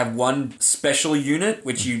 like, they have one special unit,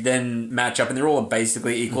 which you then match up, and they're all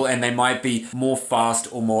basically equal, and they might be more fast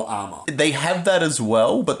or more armor. They have that as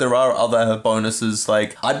well, but there are other bonuses.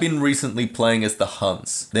 Like, I've been recently playing as the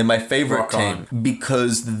Huns. They're my favorite Rock on. team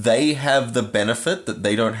because they have the benefit that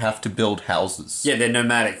they don't have to build houses. Yeah, they're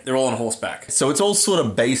nomadic. They're all on horseback. So it's all sort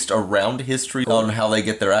of based around history on how they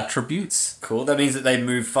get their attributes. Cool. That means that they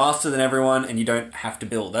move faster than everyone and you don't have to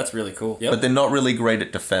build. That's really cool. Yep. But they're not really great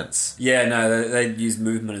at defense. Yeah, no, they use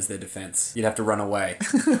movement as their defense. You'd have to run away.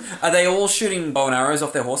 Are they all shooting bow and arrows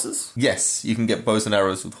off their horses? Yes, you can get bows and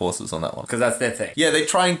arrows with horses on that one. Because that's their thing. Yeah, they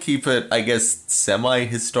try and keep it, I guess,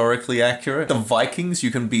 semi-historically accurate. The Vikings,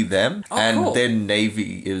 you can be them, and cool. their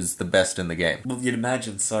navy is the best in the game. Well, you'd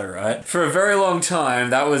imagine so, right? For a very long time,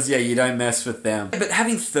 that was, you don't mess with them. But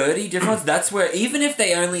having 30 different, that's where, even if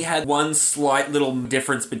they only had one slight little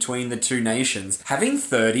difference between the two nations, having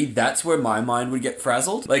 30, that's where my mind would get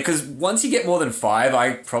frazzled. Like, because once you get more than 5,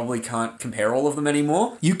 I probably can't compare all of them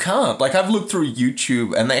anymore. You can't. Like, I've looked through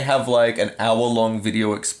YouTube, and they have, like, an hour-long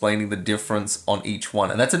video explaining the difference on each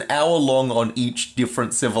one. And that's an hour long on each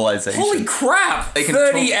different civilization. Holy crap! They can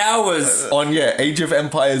 30 hours! On, Age of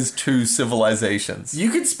Empires 2 civilizations. You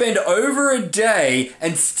could spend over a day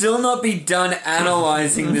and still not be done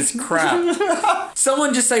analyzing this crap.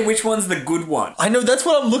 Someone just say which one's the good one. I know, that's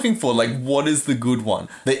what I'm looking for. Like, what is the good one?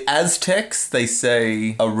 The Aztecs, they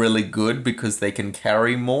say, are really good because they can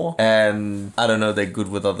carry more. And, I don't know, they're good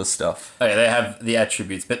with other stuff. Oh yeah, they have the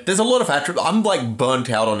attributes, but There's a lot of attributes. I'm, like, burnt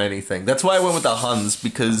out on anything. That's why I went with the Huns,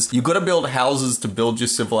 because you got to build houses to build your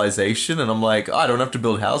civilization. And I'm like, I don't have to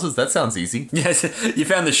build houses. That sounds easy. yes, you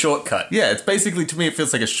found the shortcut. Yeah, it's basically, to me, it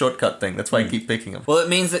feels like a shortcut thing. That's why I keep picking them. Well, it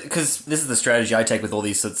means that, because this is the strategy I take with all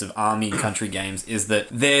these sorts of army and country games, is that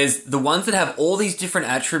there's the ones that have all these different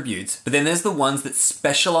attributes, but then there's the ones that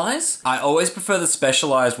specialize. I always prefer the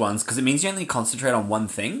specialized ones because it means you only concentrate on one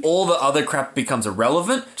thing. All the other crap becomes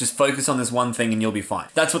irrelevant. Just focus on this one thing and you'll be fine.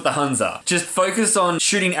 That's what the Huns are. Just focus on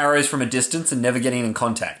shooting arrows from a distance and never getting in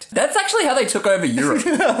contact. That's actually how they took over Europe.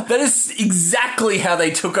 That is exactly how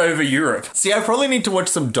they took over Europe. See, I probably need to watch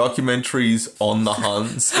some documentaries on the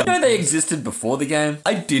Huns. You know they existed before the game?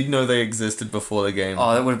 I did know they existed before the game.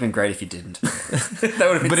 Oh, that would have been great if you didn't. That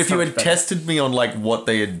would have been But if so you much had better. tested me on, like, what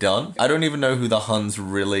they had done, I don't even know who the Huns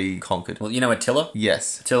really conquered. Well, you know Attila?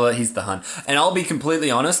 Yes. Attila, he's the Hun. And I'll be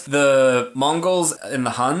completely honest, the Mongols and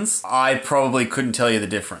the Huns, I probably couldn't tell you the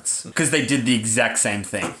difference. Because they did the exact same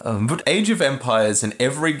thing. But Age of Empires and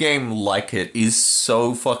every game like it is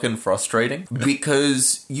so fucking frustrating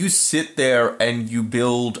because you sit there and you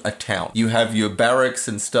build a town. You have your barracks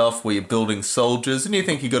and stuff where you're building soldiers and you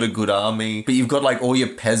think you got a good army, but you've got like all your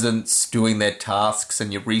peasants doing their tasks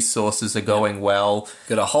and your resources are going well.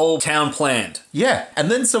 Got a whole town planned. Yeah, and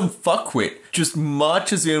then some fuckwit just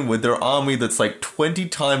marches in with their army that's like 20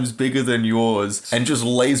 times bigger than yours and just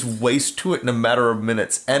lays waste to it in a matter of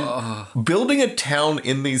minutes. And building a town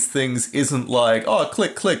in these things isn't like, oh,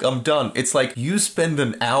 click, click, I'm done. It's like you spend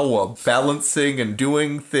an hour balancing and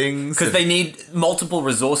doing things. Because they need multiple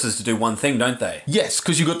resources to do one thing, don't they? Yes,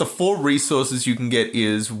 because you got the 4 resources you can get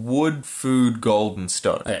is wood, food, gold, and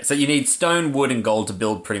stone. Okay, so you need stone, wood, and gold to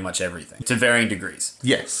build pretty much everything, to varying degrees.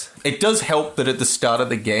 Yes. It does help that at the start of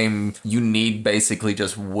the game, you need basically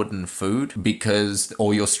just wooden food because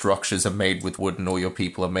all your structures are made with wood and all your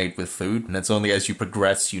people are made with food. And it's only as you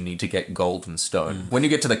progress, you need to get gold and stone. When you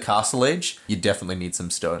get to the castle age, you definitely need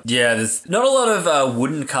some stone. Yeah, there's not a lot of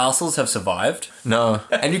wooden castles have survived. No.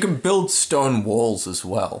 And you can build stone walls as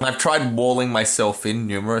well. I've tried walling myself in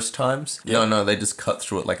numerous times. Yep. No, they just cut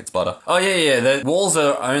through it like it's butter. Oh, yeah. The walls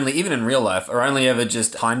are only, even in real life, are only ever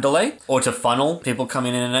just time delay or to funnel people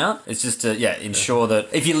coming in and out. It's just to, ensure that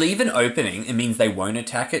if you leave an opening, it means they won't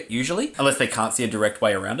attack it usually, unless they can't see a direct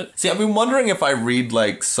way around it. See, I've been wondering if I read,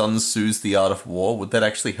 like, Sun Tzu's The Art of War, would that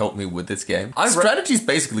actually help me with this game? Strategy's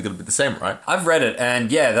basically going to be the same, right? I've read it,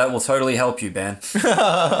 and yeah, that will totally help you, Ben.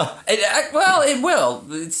 It will.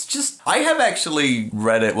 It's just... I have actually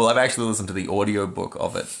read it. Well, I've actually listened to the audiobook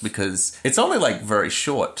of it because it's only, like, very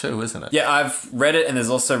short, too, isn't it? Yeah, I've read it, and there's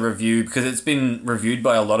also reviewed, because it's been reviewed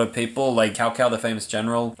by a lot of people, like Cao Cao, the famous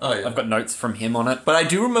general. Oh, yeah. I've got notes from him on it. But I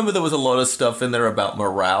do remember there was a lot of stuff in there about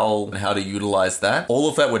morale and how to utilize that. All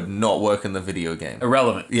of that would not work in the video game.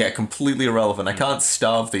 Irrelevant. Yeah, completely irrelevant. I can't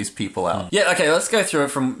starve these people out. Yeah, okay, let's go through it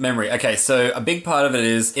from memory. Okay, so a big part of it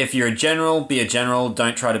is if you're a general, be a general.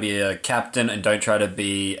 Don't try to be a captain and don't try to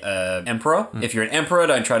be an emperor. If you're an emperor,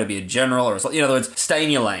 don't try to be a general or in other words, stay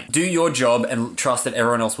in your lane. Do your job and trust that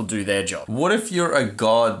everyone else will do their job. What if you're a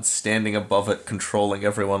god standing above it, controlling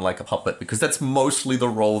everyone like a puppet? Because that's mostly the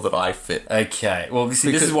role that I fit. Okay, well,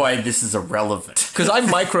 see, this is why this is is irrelevant. Because I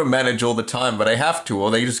micromanage all the time, but I have to,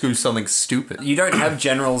 or they just do something stupid. You don't have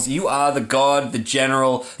generals. You are the god, the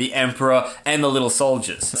general, the emperor, and the little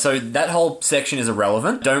soldiers. So that whole section is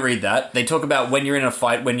irrelevant. Don't read that. They talk about when you're in a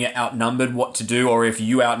fight, when you're outnumbered, what to do, or if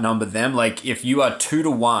you outnumber them. Like, if you are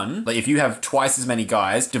 2-1, like if you have twice as many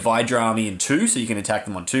guys, divide your army in two so you can attack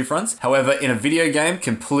them on two fronts. However, in a video game,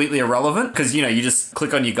 completely irrelevant because, you know, you just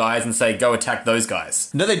click on your guys and say, go attack those guys.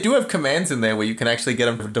 No, they do have commands in there where you can actually get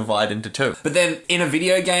them to divide into two. But then in a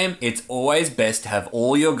video game, it's always best to have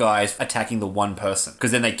all your guys attacking the one person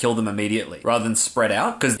because then they kill them immediately rather than spread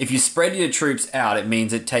out. Because if you spread your troops out, it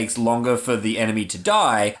means it takes longer for the enemy to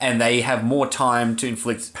die and they have more time to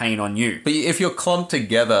inflict pain on you. But if you're clumped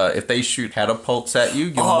together, if they shoot catapults at you,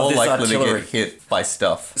 you're more likely to get hit by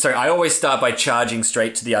stuff. So I always start by charging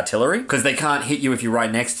straight to the artillery because they can't hit you if you're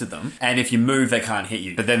right next to them. And if you move, they can't hit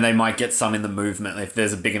you. But then they might get some in the movement if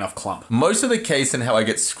there's a big enough clump. Most of the case and how I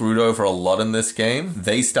get screwed over a lot in this game,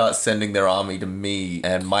 they start sending their army to me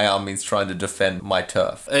and my army's trying to defend my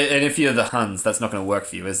turf. And if you're the Huns, that's not going to work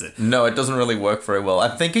for you, is it? No, it doesn't really work very well.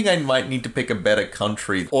 I'm thinking I might need to pick a better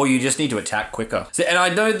country. Or you just need to attack quicker. So, and I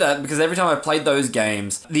know that because every time I've played those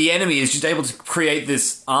games, the enemy is just able to create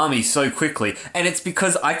this army so quickly. And it's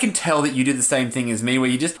because I can tell that you do the same thing as me where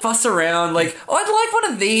you just fuss around like, oh, I'd like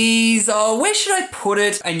one of these. Oh, where should I put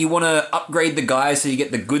it? And you want to upgrade the guy so you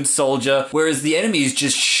get the good soldier. Whereas the enemy is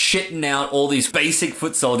just shitting out all these basic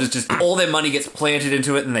foot soldiers. Just all their money gets planted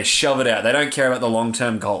into it and they shove it out. They don't care about the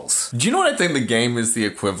long-term goals. Do you know what I think the game is the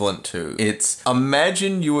equivalent to? It's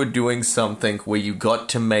imagine you were doing something where you got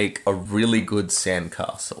to make a really good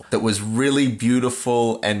sandcastle that was really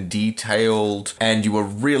beautiful and detailed and you were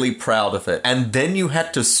really proud of it. And then you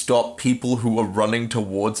had to stop people who were running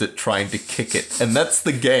towards it trying to kick it. And that's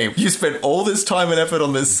the game. You spent all this time and effort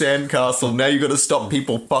on this sandcastle. Now you got to stop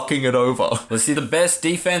people fucking it over. Well, see, the best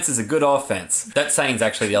defense is a good offense. That saying's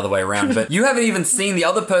actually the other way around, but you haven't even seen the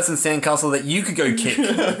other person's sandcastle that you could go kick.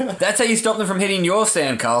 That's how you stop them from hitting your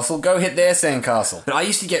sandcastle. Go hit their sandcastle. But I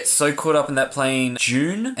used to get so caught up in that playing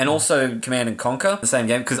Dune and also Command and Conquer, the same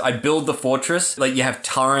game, because I build the fortress. Like, you have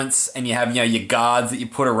turrets and you have, you know, your guards that you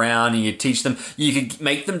put around and you teach them. You could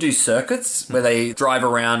make them do circuits where they drive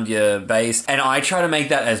around your base. And I try to make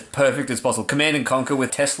that as perfect as possible. Command and Conquer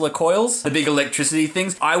with Tesla coils, the big electricity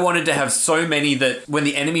things. I wanted to have so many that when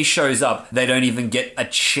the enemy shows up, they don't even get a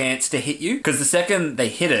chance to hit you. Because the second they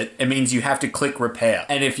hit it, it means you have to click repair.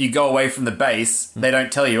 And if you go away from the base, they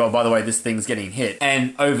don't tell you, oh, by the way, this thing's getting hit.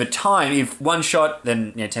 And over time, if one shot,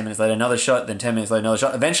 then 10 minutes later, another shot, then 10 minutes later, another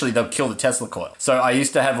shot, eventually they'll kill the Tesla coil. So I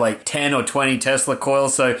used to have like 10 or 20 Tesla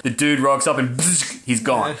coils. So the dude rocks up and he's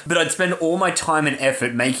gone. But I'd spend all my time and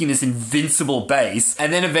effort making this invincible base.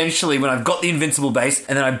 And then eventually when I've got the invincible base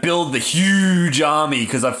and then I build the huge army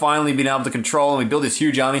because I've finally been able to control and we build this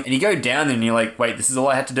huge army and you go down there and you're like, wait, this is all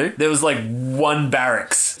I had to do? There was like one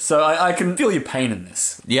barracks. So I can feel your pain in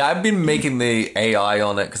this. Yeah, I've been making the AI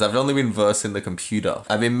on it because I've only been versing the computer.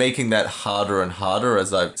 I've been making that harder and harder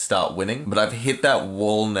as I start winning. But I've hit that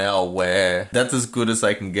wall now where that's as good as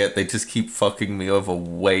I can get. They just keep fucking me over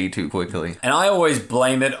way too quickly. And I always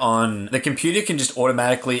blame it on the computer can just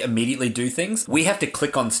automatically immediately do things. We have to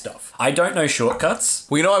click on stuff. I don't know shortcuts.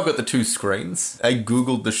 Well, you know, I've got the two screens. I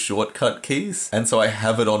Googled the shortcut keys. And so I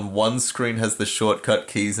have it on one screen has the shortcut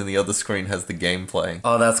keys and the other screen has the gameplay.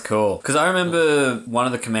 Oh, that's cool. Because I remember one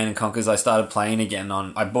of the Command and Conquers I started playing again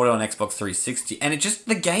on, I bought it on Xbox 360 and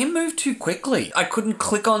the game moved too quickly. I couldn't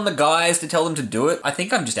click on the guys to tell them to do it. I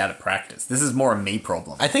think I'm just out of practice. This is more a me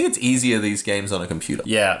problem. I think it's easier these games on a computer.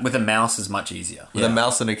 Yeah, with a mouse is much easier. With a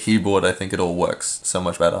mouse and a keyboard, I think it all works so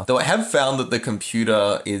much better. Though I have found that the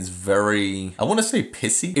computer is very, I want to say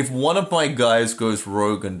pissy. If one of my guys goes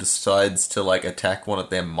rogue and decides to like attack one of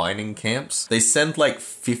their mining camps, they send like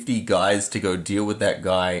 50 guys to go deal with that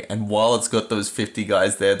guy. And while it's got those 50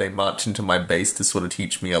 guys there, they march into my base to sort of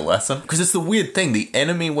teach me a lesson. Because it's the weird thing. The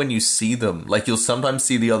enemy, when you see them, like you'll sometimes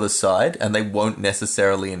see the other side and they won't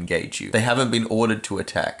necessarily engage you. They haven't been ordered to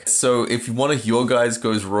attack. So if one of your guys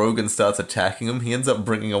goes rogue and starts attacking him, he ends up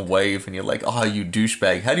bringing a wave and you're like, oh, you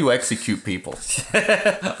douchebag. How do you execute people?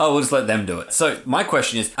 Oh, we'll just let them do it. So my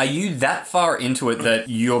question is, are you that far into it that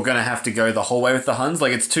you're going to have to go the whole way with the Huns?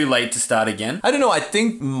 Like it's too late to start again? I don't know. I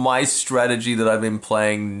think my strategy that I've been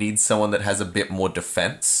playing needs someone that has a bit more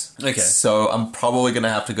defense. Okay. So I'm probably going to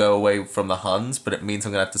have to go away from the Huns, but it means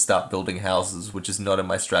I'm going to have to start building houses, which is not in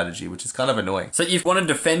my strategy, which is kind of annoying. So you want to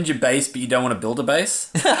defend your base, but you don't want to build a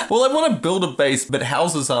base? Well, I want to build a base, but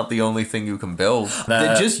houses aren't the only thing you can build.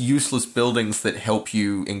 They're just useless buildings that help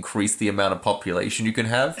you increase the amount of population you can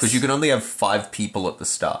have, because you can only have 5 people at the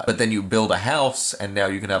start. But then you build a house, and now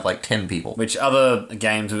you can have like 10 people. Which other other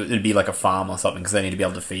games, it'd be like a farm or something because they need to be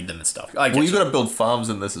able to feed them and stuff. Well, you got to build farms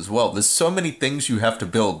in this as well. There's so many things you have to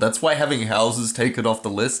build. That's why having houses taken off the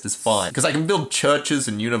list is fine. Because I can build churches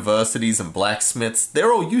and universities and blacksmiths.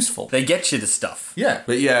 They're all useful. They get you to stuff. Yeah.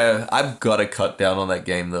 But yeah, I've got to cut down on that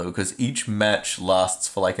game though, because each match lasts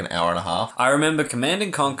for like an hour and a half. I remember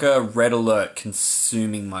Command & Conquer Red Alert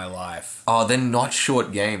consuming my life. Oh, they're not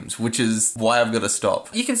short games, which is why I've got to stop.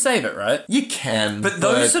 You can save it, right? You can. But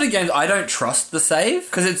those sort of games, I don't trust the save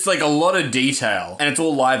because it's like a lot of detail and it's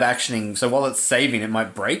all live actioning. So while it's saving, it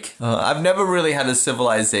might break. I've never really had a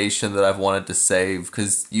civilization that I've wanted to save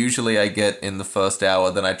because usually I get in the first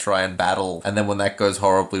hour, then I try and battle. And then when that goes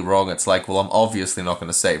horribly wrong, it's like, well, I'm obviously not going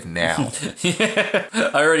to save now. Yeah,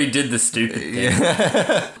 I already did the stupid thing.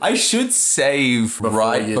 Yeah. I should save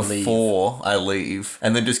before I leave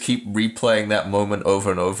and then just keep replaying that moment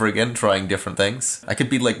over and over again, trying different things. I could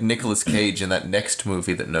be like Nicolas Cage in that next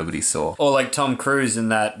movie that nobody saw. Or like Tom Cruise in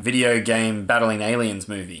that video game Battling Aliens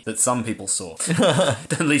movie that some people saw.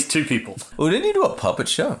 At least 2 people. Well, didn't you do a puppet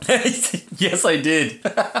show? Yes, I did.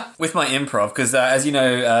 With my improv, because as you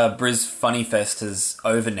know, Briz Funny Fest is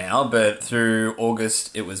over now, but through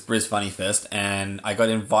August it was Briz Funny Fest, and I got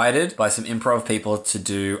invited by some improv people to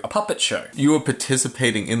do a puppet show. You were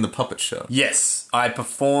participating in the puppet show? Yes, I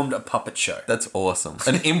performed a puppet show. That's awesome.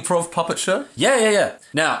 An improv puppet show? Yeah.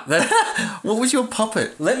 Now, what was your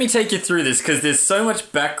puppet? Let me take you through this, because there's so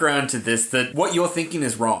much background to this that what you're thinking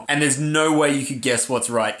is wrong, and there's no way you could guess what's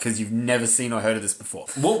right because you've never seen or heard of this before.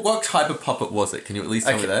 What type of puppet was it? Can you at least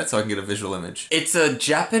tell me that so I can get a visual image? It's a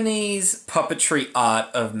Japanese puppetry art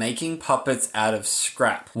of making puppets out of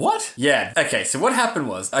scrap. What? Yeah. Okay, so what happened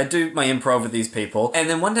was I do my improv with these people, and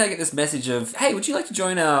then one day I get this message of, hey, would you like to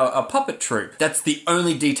join our puppet troupe? That's the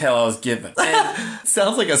only detail I was given. And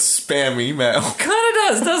sounds like a spam email. Kind of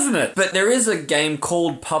does, doesn't it? But there is a game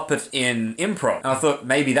called Puppet in improv. And I thought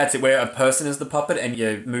maybe that's it, where a person is the puppet and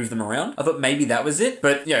you move them around. I thought maybe that was it.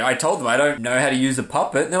 But, I told them I don't know how to use a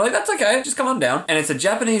puppet. And they're like, that's okay, just come on down. And it's a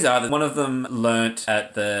Japanese art that one of them learnt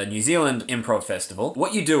at the New Zealand Improv Festival.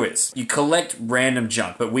 What you do is you collect random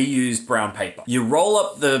junk, but we used brown paper. You roll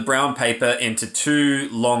up the brown paper into 2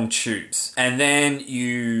 long tubes. And then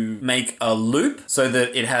you make a loop so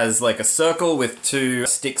that it has like a circle with 2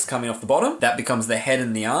 sticks coming off the bottom. That becomes the head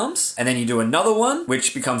and the arms. And then you do another one,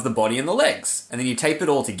 which becomes the body and the legs. And then you tape it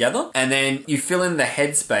all together. And then you fill in the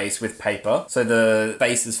head space with paper so the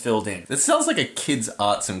face is filled in. It sounds like a kid's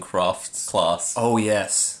arts and crafts class. Oh,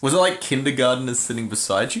 yes. Was it like kindergarteners sitting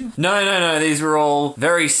beside you? No. These were all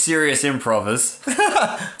very serious improvers.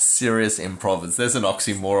 Serious improvers. There's an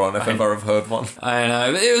oxymoron if ever I've heard one. I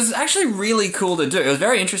know. It was actually really cool to do. It was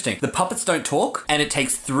very interesting. The puppets don't talk, and it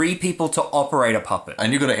takes 3 people to operate a puppet.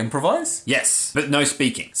 And you got to improvise? Yes, but no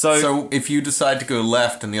speaking. So if you decide to go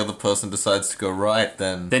left and the other person decides to go right,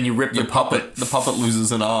 then you rip the puppet. The puppet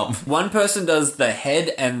loses an arm. One person does the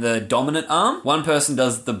head and the dominant arm. One person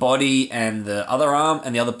does the body and the other arm,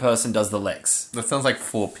 and the other person does the legs. That sounds like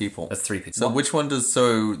 4 people. That's 3 people. So which one does?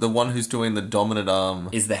 So the one who's doing the dominant arm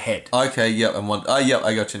is the head. Okay, yep, and one. Yep,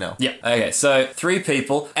 I got you now. Yeah. Okay, so 3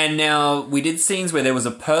 people, and now we did scenes where there was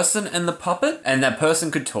a person and the puppet, and that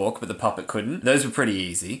person could talk, but the puppet couldn't. Those were pretty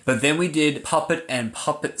easy. But then we did puppet and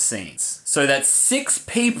puppet scenes. So that's 6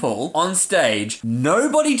 people on stage,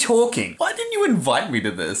 nobody talking. Why didn't you invite me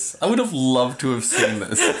to this? I would have loved to have seen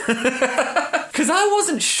this. Because I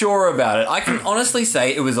wasn't sure about it. I can honestly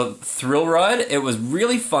say it was a thrill ride. It was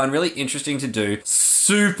really fun, really interesting to do.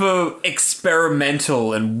 Super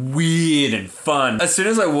experimental and weird and fun. As soon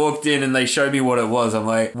as I walked in and they showed me what it was, I'm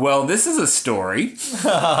like, well, this is a story.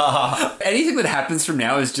 Anything that happens from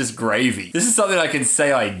now is just gravy. This is something I can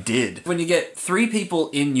say I did. When you get 3 people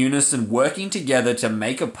in unison working together to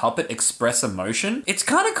make a puppet express emotion, it's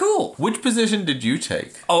kind of cool. Which position did you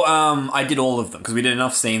take? I did all of them because we did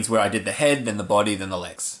enough scenes where I did the head, then the body, then the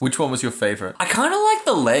legs. Which one was your favorite? I kind of like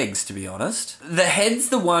the legs, to be honest. The head's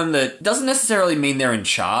the one that doesn't necessarily mean they're in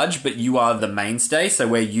charge, but you are the mainstay. So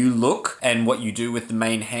where you look and what you do with the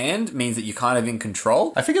main hand means that you're kind of in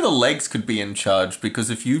control. I figure the legs could be in charge because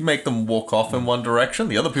if you make them walk off in one direction,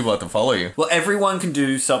 the other people have to follow you. Well, everyone can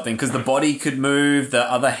do something because the body could move, the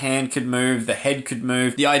other hand could move, the head could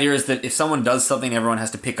move. The idea is that if someone does something, everyone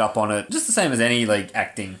has to pick up on it. Just the same as any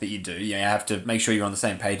acting that you do. You have to make sure you're on the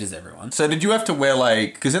same page as everyone. So did you you have to wear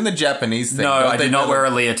like... Because in the Japanese thing... No, don't I they did not wear a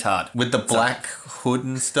like, leotard. with the black hood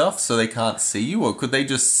and stuff so they can't see you? Or could they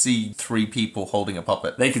just see 3 people holding a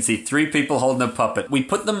puppet? They could see 3 people holding a puppet. We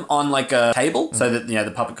put them on like a table so that,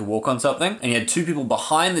 the puppet could walk on something. And you had 2 people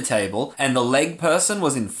behind the table and the leg person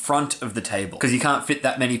was in front of the table because you can't fit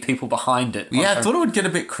that many people behind it. Yeah, I thought it would get a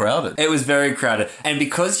bit crowded. It was very crowded. And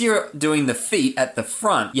because you're doing the feet at the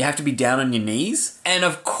front, you have to be down on your knees. And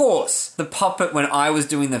of course, the puppet, when I was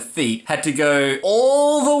doing the feet, had to go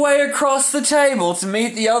all the way across the table to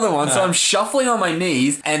meet the other one. So I'm shuffling on my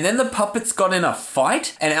knees, and then the puppets got in a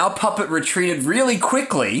fight, and our puppet retreated really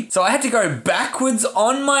quickly. So I had to go backwards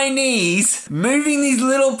on my knees, moving these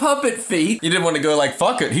little puppet feet. You didn't want to go like,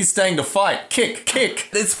 fuck it, he's staying to fight. Kick, kick.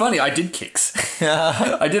 It's funny, I did kicks.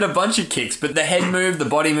 I did a bunch of kicks, but the head moved, the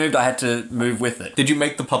body moved, I had to move with it. Did you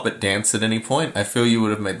make the puppet dance at any point? I feel you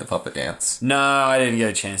would have made the puppet dance. No, I didn't get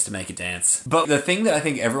a chance to make it dance. But the thing that I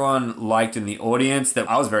think everyone liked in the audience that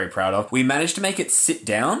I was very proud of, we managed to make it sit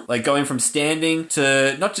down, like going from standing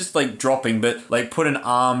to not just like dropping, but like put an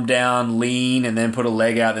arm down, lean, and then put a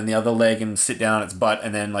leg out, then the other leg and sit down on its butt,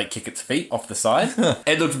 and then like kick its feet off the side.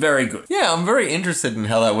 It looked very good. Yeah, I'm very interested in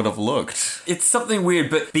how that would have looked. It's something weird,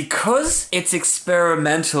 but because it's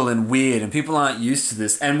experimental and weird and people aren't used to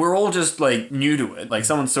this, and we're all just like new to it, like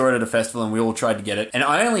someone saw it at a festival and we all tried to get it, and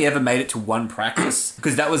I only ever made it to one practice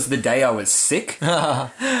because that was the day I was sick.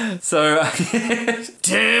 So,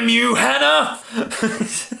 damn you, Hannah!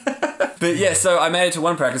 But yeah, so I made it to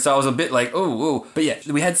one practice, so I was a bit like, ooh. But yeah,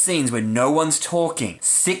 we had scenes where no one's talking.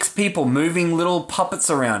 6 people moving little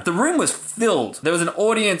puppets around. The room was filled. There was an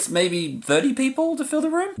audience, maybe 30 people to fill the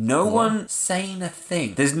room. No one saying a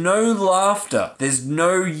thing. There's no laughter. There's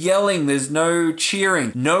no yelling. There's no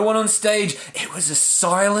cheering. No one on stage. It was a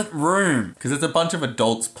silent room. Because it's a bunch of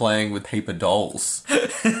adults playing with paper dolls.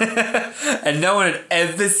 And no one had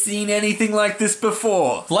ever seen anything like this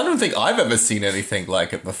before. Well, I don't think I've ever seen anything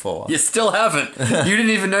like it before. You still haven't. You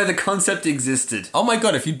didn't even know the concept existed. Oh my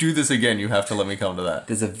god, if you do this again, you have to let me come to that.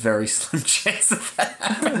 There's a very slim chance of that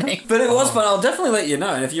happening. But it was fun. I'll definitely let you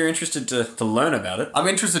know. And if you're interested to learn about it. I'm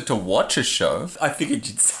interested to watch a show. I figured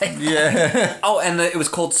you'd say that. Yeah. Oh, and it was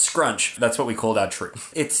called Scrunch. That's what we called our troupe.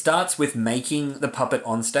 It starts with making the puppet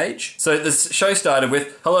on stage. So the show started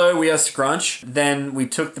with, hello, we are Scrunch. Then we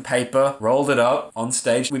took the paper, rolled it up on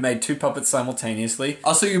stage. We made 2 puppets simultaneously.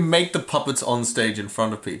 Oh, so you make the puppets on stage in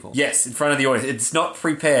front of people? Yes, in front of the audience. It's not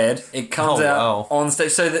prepared. It comes out on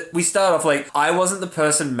stage. So that we start off like, I wasn't the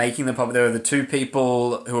person making the puppet. There were the 2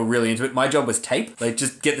 people who were really into it. My job was tape. Like,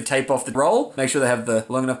 just get the tape off the roll, make sure they have the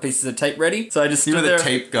long enough pieces of tape ready. So I just stood You were there. the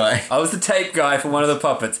tape guy. I was the tape guy for one of the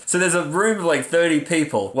puppets. So there's a room of like 30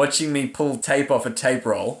 people watching me pull tape off a tape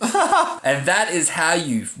roll. And that is how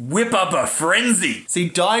you whip up a frenzy. See,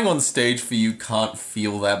 dying on stage for you can't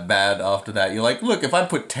feel that bad after that. You're like, look, if I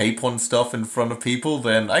put tape on stuff in front of people,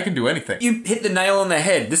 then I can do anything. You hit the nail on the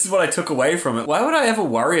head. This is what I took away from it. Why would I ever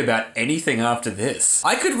worry about anything after this?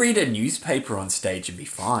 I could read a newspaper on stage and be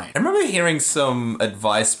fine. I remember hearing some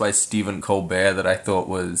advice by Stephen Colbert that I thought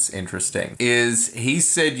was interesting. He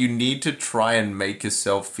said you need to try and make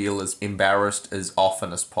yourself feel as embarrassed as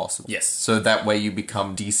often as possible. Yes. So that way you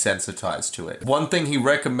become desensitized to it. One thing he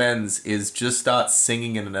recommends is just start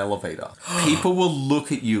singing in an elevator. People will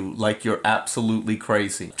look at you like you're absolutely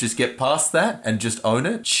crazy. Just get past that and just own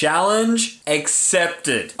it. Challenge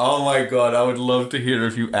accepted. Oh my god, I would love to hear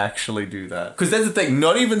if you actually do that. Because that's the thing,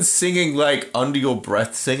 not even singing like under your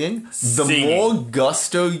breath singing, the more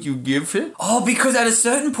gusto you give it. Oh, because at a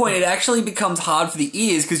certain point it actually becomes hard for the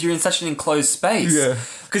ears because you're in such an enclosed space. Yeah.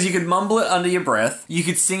 Because you could mumble it under your breath. You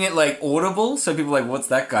could sing it like audible, so people are like, what's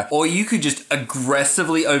that guy? Or you could just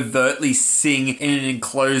aggressively, overtly sing in an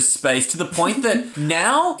enclosed space to the point that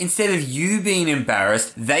now, instead of you being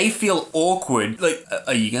embarrassed, they feel awkward. Like,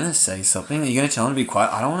 are you going to say something? Are you going to tell him to be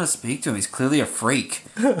quiet? I don't want to speak to him. He's clearly a freak.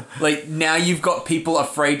 Like, now you've got people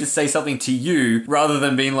afraid to say something to you rather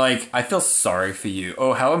than being like, I feel sorry for you.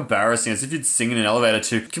 Oh, how embarrassing. As if you'd sing in an elevator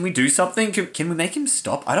too. Can we do something? Can we make him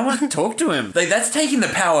stop? I don't want to talk to him. Like, that's taking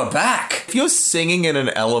the power back. If you're singing in an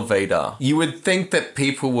elevator, you would think that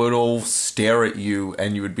people would all stare at you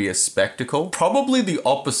and you would be a spectacle. Probably the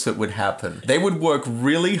opposite would happen. They would work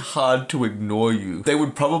really hard to ignore you. They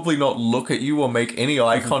would probably not look at you or make any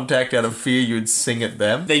eye contact out of fear you'd sing at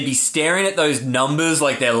them. They'd be staring at those numbers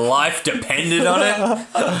like their life depended on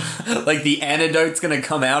it. Like the antidote's gonna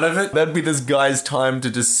come out of it. That'd be this guy's time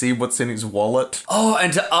to just see what's in his wallet. Oh,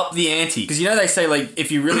 and to up the ante. Because you know they say, like,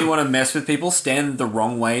 if you really want to mess with people, stand the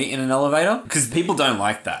wrong way in an elevator. Because people don't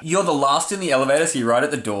like that. You're the last in the elevator, so you're right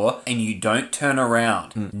at the door, and you don't turn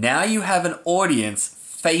around. Now you have an audience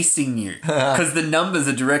facing you because the numbers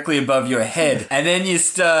are directly above your head. And then you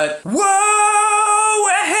start, whoa,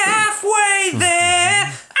 we're halfway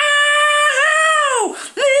there. Oh,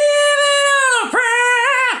 living on a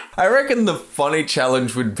prayer. I reckon the funny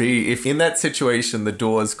challenge would be if in that situation the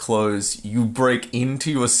doors close, you break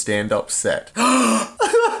into your stand-up set.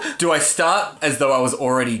 Do I start as though I was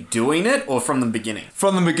already doing it or from the beginning?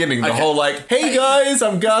 From the beginning, the Okay. whole like, hey guys,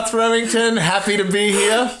 I'm Garth Remington, happy to be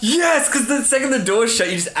here. Yes, because the second the doors shut,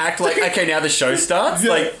 you just act like, okay, now the show starts.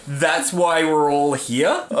 Yeah. Like, that's why we're all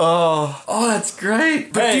here. Oh. Oh, that's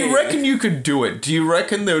great. But do Hey. you reckon you could do it? Do you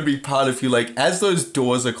reckon there would be part of you, like, as those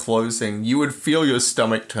doors are closing, you would feel your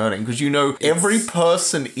stomach turning? Because you know every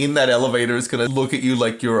person in that elevator is going to look at you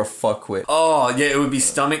like you're a fuckwit. Oh, yeah, it would be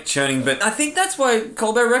stomach churning, but I think that's why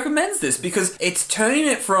Colbert recommends this, because it's turning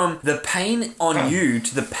it from the pain on you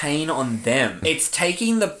to the pain on them. It's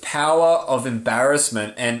taking the power of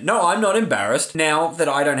embarrassment, and no, I'm not embarrassed. Now that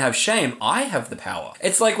I don't have shame, I have the power.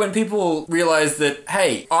 It's like when people realize that,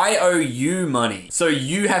 hey, I owe you money, so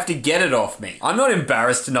you have to get it off me. I'm not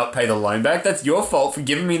embarrassed to not pay the loan back. That's your fault for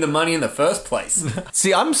giving me the money in the first place.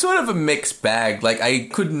 See, I'm sort of a mixed bag. Like, I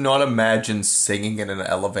could not imagine singing in an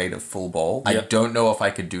elevator full bowl. I Yep. don't know if I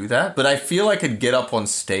could do that, but I feel I could get up on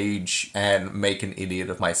stage and make an idiot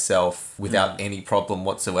of myself without any problem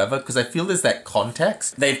whatsoever, because I feel there's that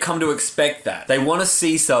context. They've come to expect that. They want to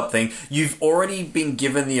see something. You've already been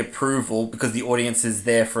given the approval because the audience is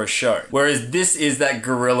there for a show. Whereas this is that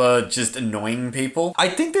gorilla just annoying people. I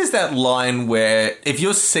think there's that line where if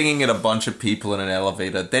you're singing at a bunch of people in an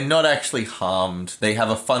elevator, they're not actually harmed. They have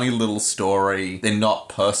a funny little story. They're not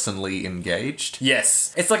personally engaged.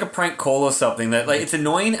 Yes. It's like a prank call or something that, like, it's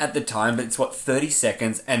annoying at the time, but it's 30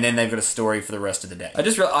 seconds and then they've got a story for the rest of the day.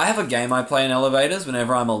 I have a game I play in elevators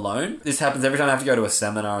whenever I'm alone. This happens every time I have to go to a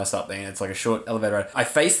seminar or something. It's like a short elevator ride. I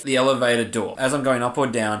face the elevator door. As I'm going up or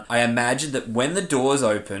down, I imagine that when the doors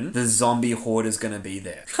open, the zombie horde is going to be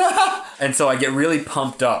there. And so I get really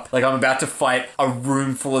pumped up. Like I'm about to fight a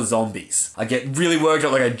room full of zombies. I get really worked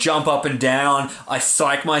up. Like I jump up and down. I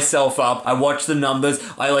psych myself up. I watch the numbers.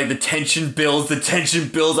 The tension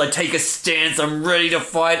builds. I take a stance. I'm ready to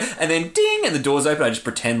fight. And then ding, and the doors open. I just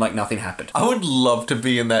pretend like nothing happened. I would love to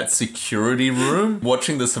be in that security room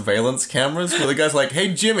watching the surveillance cameras where the guy's like,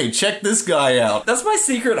 hey Jimmy, check this guy out. That's my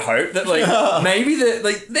secret hope that maybe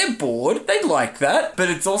they're bored. They like that. But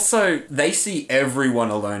it's also, they see everyone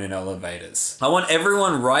alone in elevators. I want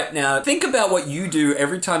everyone right now, think about what you do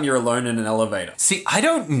every time you're alone in an elevator. See, I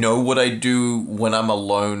don't know what I do when I'm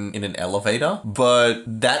alone in an elevator, but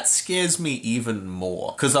that scares me even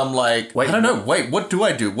more. Because I'm like, Wait, I don't know, what do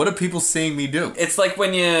I do? What are people seeing me do? It's like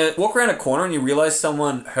when you walk around a corner and you realize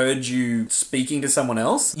someone heard you speaking to someone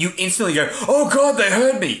else, you instantly go, oh God, they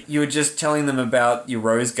heard me. You were just telling them about your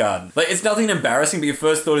rose garden. Like, it's nothing embarrassing, but your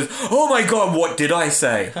first thought is, oh my God, what did I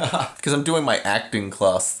say? Because I'm doing my acting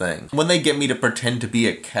class thing. When they get me to pretend to be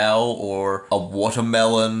a cow or a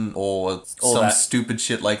watermelon or some that. stupid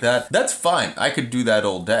shit like that, that's fine. I could do that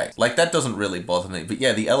all day. Like, that doesn't really bother me. But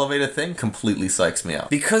yeah, the elevator thing completely psychs me out.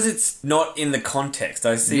 Because it's not in the context.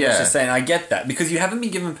 I see what Yeah. you're saying. I get that. Because you haven't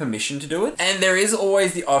been given permission to do it. And there is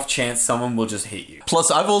always the off chance someone will just hit you. Plus,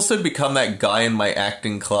 I've also become that guy in my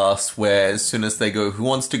acting class where as soon as they go, who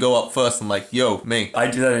wants to go up first? I'm like, yo, me. I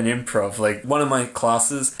do that in improv. Like, one of my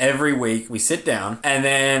classes, every week we sit down and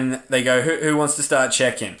then they go, who wants to start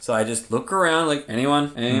check-in? So I just look around like,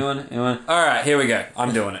 anyone? All right, here we go.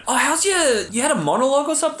 I'm doing it. Oh, you had a monologue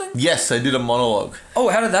or something? Yes, I did a monologue. Oh,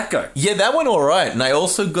 how did that go? Yeah, that went alright. And I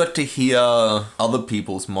also got to hear other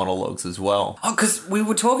people's monologues as well. Oh, because we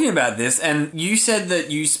were talking about this and you said that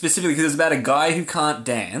you specifically, because it's about a guy who can't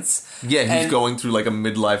dance. Yeah, he's And- going through like a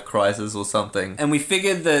midlife crisis or something. And we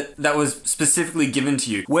figured that was specifically given to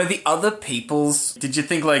you. Were the other people's, did you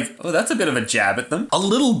think like, oh, that's a bit of a jab at them? A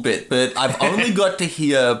little bit, but I've only got to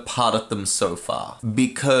hear part of them so far.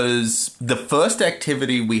 Because the first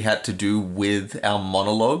activity we had to do with our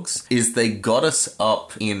monologues is they got us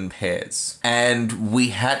up in pairs. And we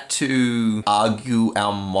had to argue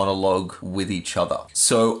our monologue with each other.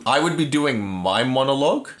 So I would be doing my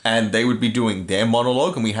monologue, and they would be doing their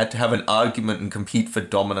monologue, and we had to have an argument and compete for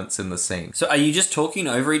dominance in the scene. So are you just talking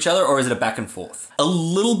over each other or is it a back and forth? A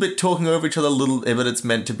little bit talking over each other, but it's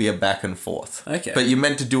meant to be a back and forth. Okay. But you're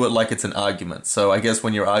meant to do it it like it's an argument. So I guess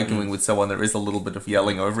when you're arguing with someone, there is a little bit of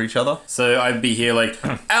yelling over each other. So I'd be here like,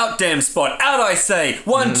 out damn spot, out I say,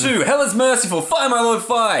 1, 2, hell is merciful, fie my lord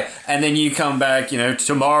fie. And then you come back, you know,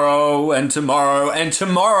 tomorrow and tomorrow and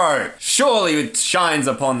tomorrow. Surely it shines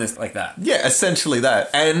upon this like that. Yeah, essentially that.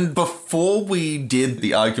 And before we did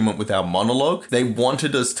the argument with our monologue, they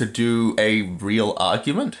wanted us to do a real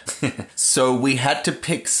argument. So we had to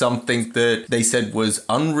pick something that they said was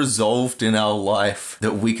unresolved in our life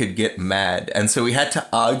that we could get mad. And so we had to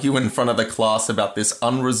argue in front of the class about this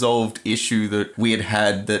unresolved issue that we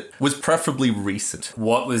had that was preferably recent.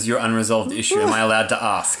 What was your unresolved issue? Am I allowed to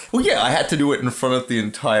ask? Well, yeah, I had to do it in front of the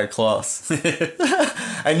entire class.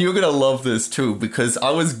 And you're going to love this too, because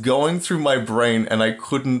I was going through my brain and I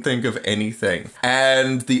couldn't think of anything.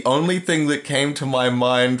 And the only thing that came to my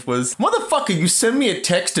mind was, motherfucker, you sent me a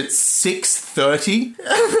text at 6:30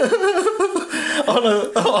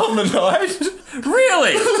 on the night?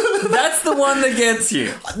 Really? That's the one that gets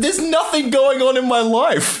you. There's nothing going on in my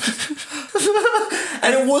life.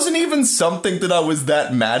 And it wasn't even something that I was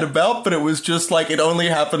that mad about, but it was just like, it only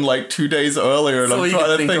happened like 2 days earlier, and So I'm you trying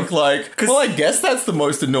to could think think like, well, I guess that's the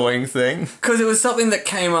most annoying thing. Because it was something that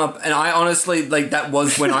came up, and I honestly, like, that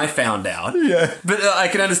was when I found out. Yeah. But I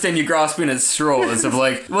can understand you grasping at straws of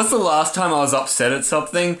like, what's the last time I was upset at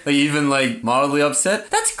something? Like, even like mildly upset?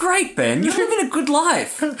 That's great, Ben. You're living a good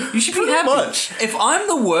life. You should be Pretty happy. much. If I'm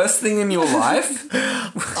the worst thing in your life,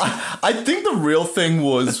 I think the real thing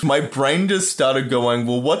was my brain just started going,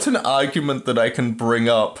 well, what's an argument that I can bring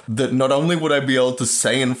up that not only would I be able to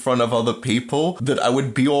say in front of other people, that I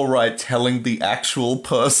would be all right telling the actual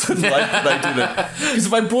person like that I did it. Because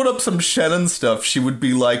if I brought up some Shannon stuff, she would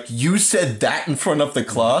be like, you said that in front of the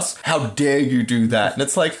class? How dare you do that? And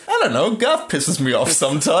it's like, I don't know, Garth pisses me off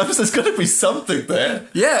sometimes. There's got to be something there.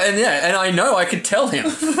 and I know I could tell him.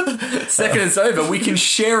 Second it's over, we can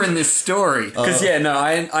share in this story. Because I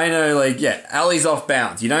know, like, Ali's off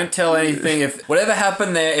bounds. You don't tell anything. If whatever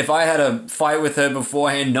happened there, if I had a fight with her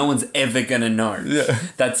beforehand, no one's ever gonna know. Yeah.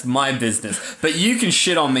 That's my business. But you can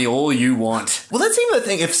shit on me all you want. Well, that's even the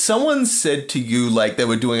thing. If someone said to you, like, they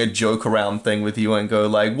were doing a joke around thing with you and go,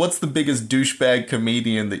 like, what's the biggest douchebag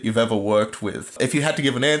comedian that you've ever worked with? If you had to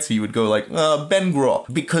give an answer, you would go, like, Ben Groff.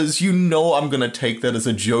 Because you know I'm going to take that as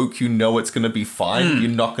a joke. You know it's going to be fine.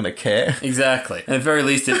 You're not going to care. Exactly. And at the very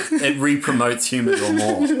least, it re-promotes humor or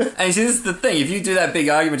more. And you see, this is the thing. If you do that big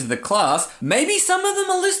argument to the class, maybe some of them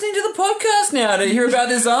are listening to the podcast now to hear about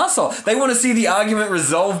this arsehole. They want to see the argument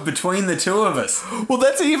resolved between the two of us. Well,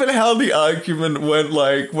 that's even how the argument went,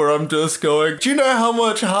 like, where I'm just going, do you know how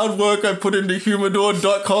much hard work I put into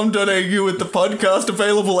humidor.com.au with the podcast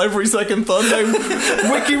available every second Sunday?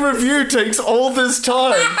 Wiki review takes all this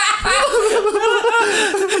time.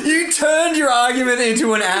 You turned your argument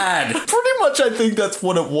into an ad. Pretty much, I think that's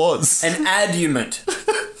what it was. An argument.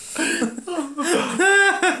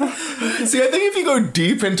 See, I think if you go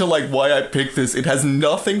deep into, like, why I picked this, it has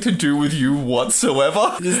nothing to do with you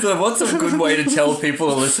whatsoever. Just what's a good way to tell people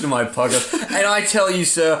to listen to my podcast? And I tell you,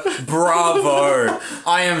 sir, bravo.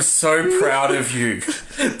 I am so proud of you.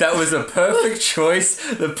 That was a perfect choice.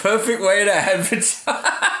 The perfect way to advertise.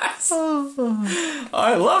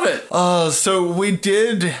 I love it. So we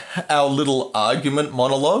did our little argument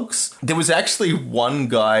monologues. There was actually one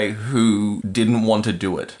guy who didn't want to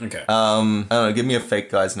do it. Okay. I don't know, give me a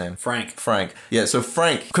fake guy's name. Frank. Yeah, so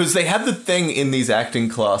Frank. Because they have the thing in these acting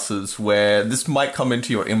classes where this might come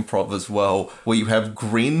into your improv as well, where you have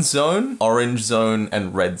green zone, orange zone,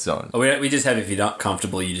 and red zone. Oh, we just have if you're not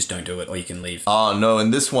comfortable, you just don't do it, or you can leave. Oh, no,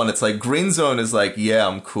 in this one, it's like green zone is like, yeah,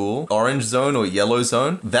 I'm cool. Orange zone or yellow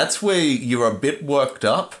zone, that's where you're a bit worked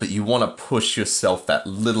up, but you want to push yourself that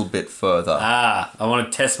little bit further. I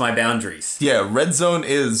want to test my boundaries. Yeah, red zone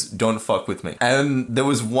is don't fuck with me. And there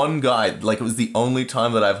was one guy, like, it was the only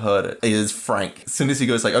time that I've heard it, is Frank. As soon as he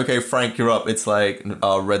goes like, okay, Frank, you're up, it's like,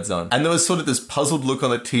 red zone. And there was sort of this puzzled look on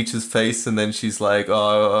the teacher's face, and then she's like,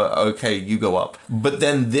 oh, okay, you go up. But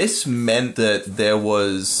then this meant that there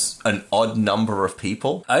was an odd number of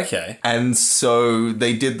people. Okay. And so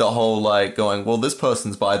they did the whole, like, going, well, this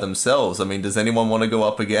person's by themselves. I mean, does anyone want to go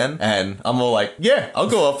up again? And I'm all like, yeah, I'll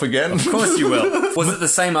go up again. Of course you will. Was it the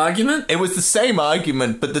same argument? It was the same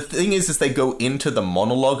argument, but the thing is they go into the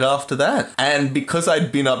monologue after that. And because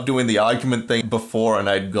I'd been up doing the argument thing before and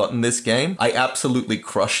I'd gotten this game, I absolutely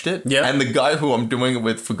crushed it. Yeah. And the guy who I'm doing it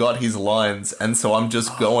with forgot his lines, and so I'm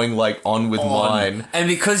just going, like, on with mine. And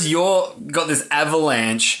because you're got this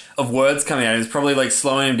avalanche of words coming out. It's probably like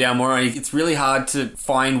slowing him down more. It's really hard to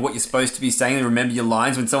find what you're supposed to be saying and remember your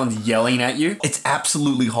lines when someone's yelling at you. It's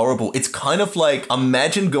absolutely horrible. It's kind of like,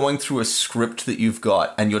 imagine going through a script that you've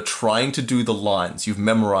got and you're trying to do the lines. You've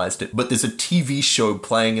memorized it, but there's a TV show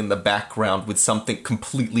playing in the background with something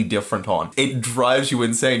completely different on. It drives you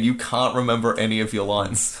insane. You can't remember any of your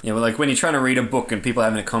lines. Yeah, well, like when you're trying to read a book and people are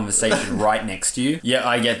having a conversation right next to you. Yeah,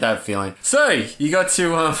 I get that feeling. So, you got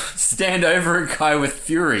to stand over a guy with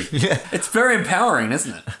fury. Yeah. It's very empowering,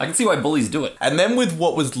 isn't it? I can see why bullies do it. And then with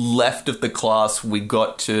what was left of the class, we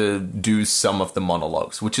got to do some of the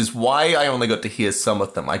monologues, which is why I only got to hear some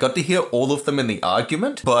of them. I got to hear all of them in the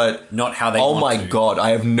argument, but not how they oh want my to. God, I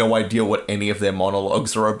have no idea what any of their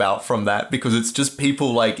monologues are about from that, because it's just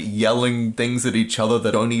people like yelling things at each other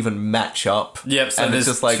that don't even match up. Yep, so and there's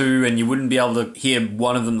it's just like, two and you wouldn't be able to hear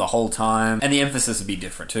one of them the whole time. And the emphasis would be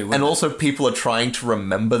different too. and also people are trying to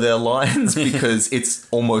remember their lines because it's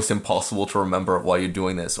almost impossible to remember it while you're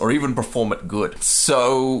doing this, or even perform it good.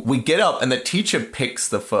 So we get up and the teacher picks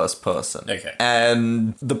the first person. Okay.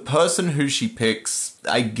 And the person who she picks,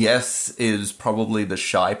 I guess, is probably the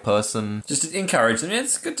shy person Just to encourage them. Yeah,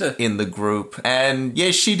 it's good to... in the group. And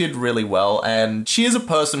yeah, she did really well. And she is a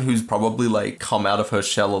person who's probably like come out of her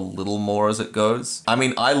shell a little more as it goes. I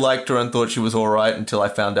mean, I liked her and thought she was alright until I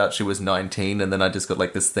found out she was 19. And then I just got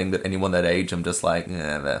like this thing that anyone that age, I'm just like,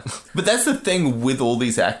 yeah. But that's the thing with all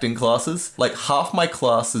these acting classes. Like half my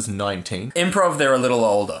class is 19. Improv, they're a little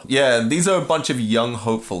older. Yeah, these are a bunch of young,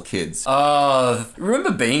 hopeful kids.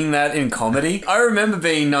 Remember being that in comedy? I remember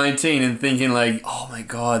being 19 and thinking like, oh my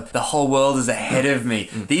God, the whole world is ahead of me.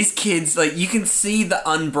 These kids, like, you can see the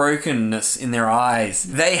unbrokenness in their eyes.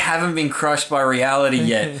 They haven't been crushed by reality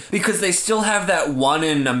yet because they still have that 1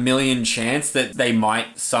 in a million chance that they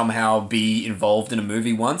might somehow be involved in a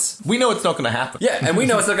movie once. We know it's not going to happen. Yeah, and we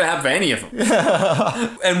know it's not going to happen for any of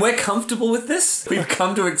them. And we're comfortable with this. We've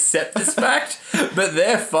come to accept this fact, but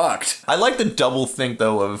they're fucked. I like the double think,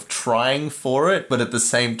 though, of trying for it, but at the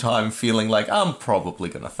same time feeling like I'm probably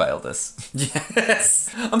going to fail this.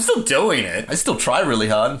 Yes. I'm still doing it. I still try really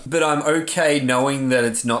hard. But I'm okay knowing that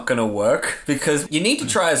it's not going to work because you need to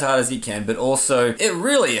try as hard as you can, but also it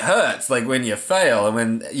really hurts like when you fail and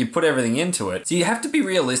when you put everything into it. So you have to be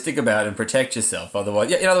realistic about it and protect yourself.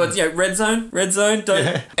 Otherwise, yeah, in other words, red zone, don't...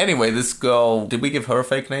 Yeah. Anyway, this girl, did we give her a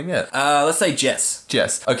fake name yet? Let's say Jess.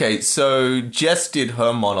 Jess. Okay, so Jess did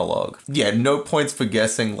her monologue. Yeah, no points for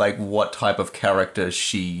guessing like what type of character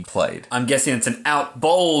she played. I'm guessing it's an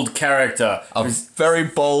bold character. Very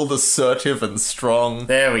bold, assertive, and strong.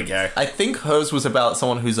 There we go. I think hers was about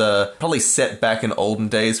someone who's probably set back in olden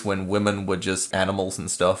days when women were just animals and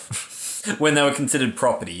stuff. When they were considered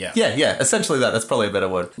property, yeah. Yeah, essentially that. That's probably a better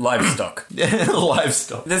word. Livestock.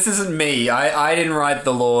 Livestock. This isn't me. I didn't write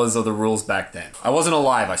the laws or the rules back then. I wasn't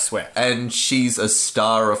alive, I swear. And she's a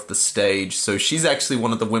star of the stage, so she's actually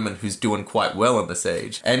one of the women who's doing quite well on this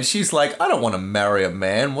age. And she's like, I don't want to marry a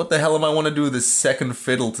man. What the hell am I want to do with this second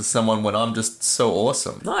fiddle to someone when I'm just so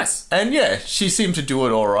awesome? Nice. And yeah, she seemed to do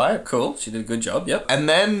it all right. Cool. She did a good job, yep. And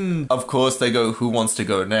then, of course, they go, who wants to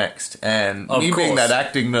go next? And Of me being course. that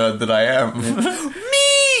acting nerd that I am,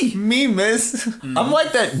 Me, miss. I'm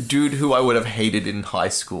like that dude who I would have hated in high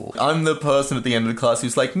school. I'm the person at the end of the class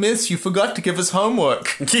who's like, Miss, you forgot to give us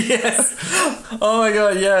homework. Yes. Oh my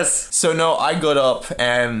God, yes. So no, I got up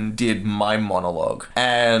and did my monologue.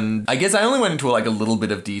 And I guess I only went into like a little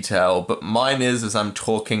bit of detail, but mine is as I'm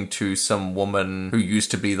talking to some woman who used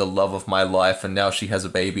to be the love of my life and now she has a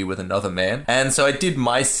baby with another man. And so I did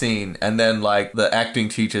my scene and then like the acting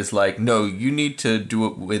teacher's like, no, you need to do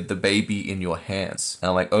it with the baby in your hands. And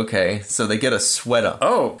I'm like, okay. So they get a sweater.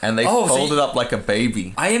 Oh. And they Oh, so fold it up like a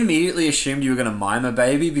baby. I immediately assumed you were going to mime a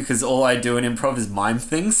baby because all I do in improv is mime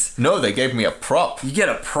things. No, they gave me a prop. You get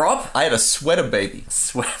a prop? I had a sweater baby.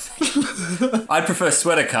 Sweater. I'd prefer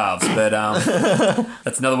sweater calves, but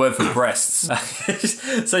that's another word for breasts.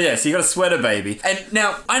 So yeah, so you got a sweater baby. And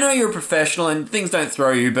now, I know you're a professional and things don't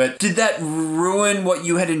throw you, but did that ruin what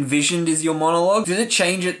you had envisioned as your monologue? Did it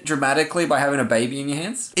change it dramatically by having a baby in your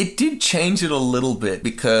hands? It did change it a little bit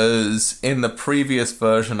because in the previous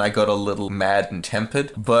version I got a little mad and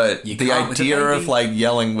tempered, but You the can't with a idea baby. of like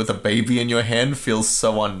yelling with a baby in your hand feels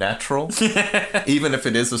so unnatural. Even if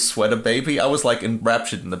it is a sweater baby, I was like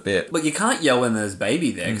enraptured in the bit. But you can't yell when there's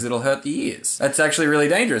baby there because it'll hurt the ears. That's actually really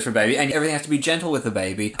dangerous for a baby, and everything has to be gentle with the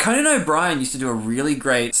baby. Conan O'Brien used to do a really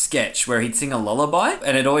great sketch where he'd sing a lullaby,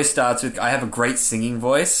 and it always starts with, I have a great singing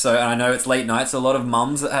voice, so and I know it's late night, so a lot of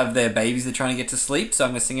mums that have their babies they're trying to get to sleep, so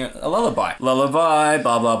I'm going to sing a lullaby. Lullaby,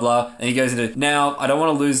 blah, blah, blah. And he goes into, now, I don't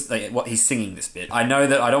want to lose, like, what he's singing this bit. I know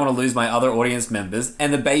that I don't want to lose my other audience members,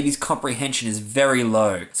 and the baby's comprehension is very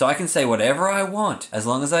low. So I can say whatever I want, as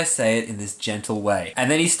long as I say it in this gentle way. And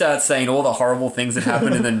then he starts saying all the horrible things that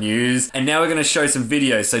happened in the news. And now we're going to show some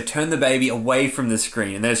videos. So turn the baby away from the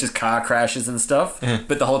screen. And there's just car crashes and stuff.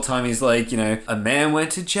 But the whole time he's like, a man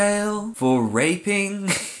went to jail for raping.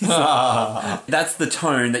 That's the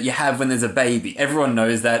tone that you have when there's a baby. Everyone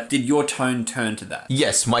knows that. Did your tone turn to that?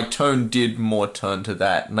 Yes, my tone did more turn to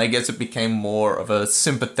that. And I guess it became more of a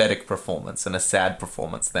sympathetic performance and a sad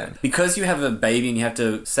performance then. Because you have a baby and you have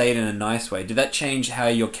to say it in a nice way, did that change how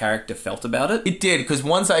your character felt about it? It did, because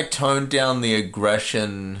once I toned down the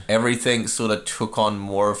aggression, everything sort of took on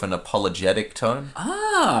more of an apologetic tone.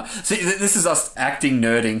 So this is us acting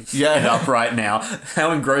nerding Yeah. up right now.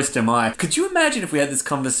 How engrossed am I? Could you imagine if we had this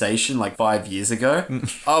conversation like 5 years ago?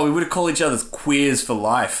 Oh, we would have called each other queers for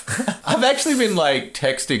life. I've actually been like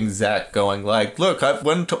texting Zach going like, look, I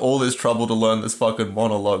went to all this trouble to learn this fucking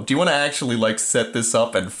monologue. Do you want to actually like set this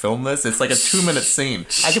up and film this? It's like a 2-minute scene.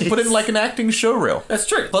 I can put it in like an acting show reel. That's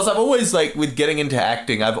true. Plus, I've always like, with getting into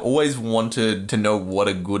acting, I've always wanted to know what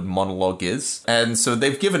a good monologue is. And so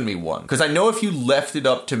they've given me one. Because I know if you left it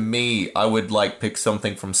up to me, I would like pick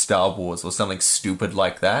something from Star Wars or something stupid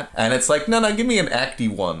like that. And it's like, no, give me an acty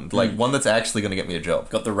one. Like one that's actually going to get me a job.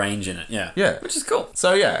 Got the range in it, yeah. Yeah. Which is cool.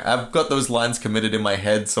 So yeah, I've got those lines committed in my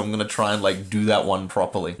head, so I'm going to try and like do that one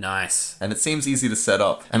properly. Nice. And it seems easy to set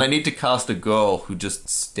up. And I need to cast a girl who just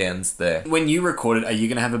stands there. When you record it, are you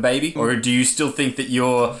going to have a baby? Or do you still think that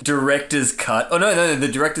your director's cut... Oh, no, the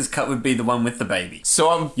director's cut would be the one with the baby. So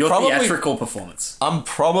I'm Your probably... theatrical performance. I'm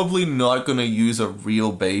probably not going to use a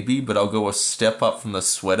real baby, but I'll go a step up from the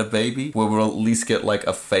sweater baby, where we'll at least get like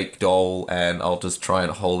a fake doll, and I'll just try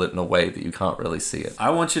and hold it in a way that you can't really see it. I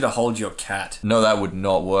want you to hold your cat. No, that would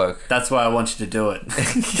not work. That's why I want you to do it.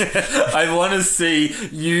 I want to see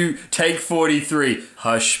you take 43.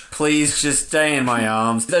 Hush, please just stay in my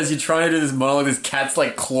arms. As you're trying to do this monologue, this cat's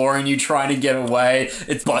like clawing you, trying to get away.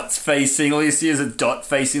 Its butt's facing. All you see is a dot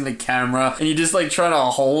facing the camera. And you're just like trying to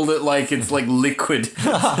hold it like it's like liquid.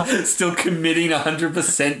 Still committing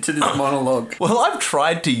 100% to this monologue. Well, I've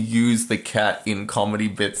tried to use the cat in comedy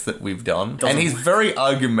bits that we've done, and he's very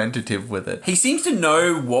argumentative with it. He seems to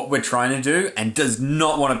know what we're trying to do and does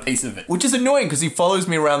not want a piece of it. Which is annoying, because he follows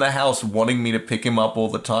me around the house wanting me to pick him up all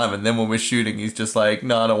the time, and then when we're shooting, he's just like,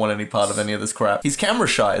 no, I don't want any part of any of this crap. He's camera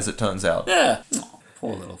shy, as it turns out. Yeah. Oh,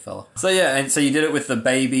 poor little fella. So yeah, and so you did it with the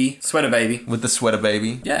baby, sweater baby. With the sweater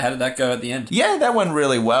baby. Yeah, how did that go at the end? Yeah, that went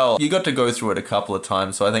really well. You got to go through it a couple of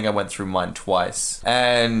times, so I think I went through mine twice.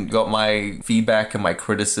 And got my feedback and my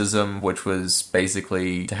criticism, which was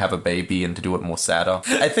basically to have a baby and to do it more sadder.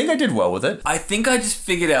 I think I did well with it. I think I just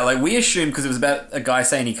figured out, like, we assumed because it was about a guy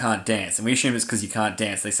saying he can't dance, and we assumed it's because you can't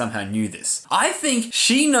dance. They somehow knew this. I think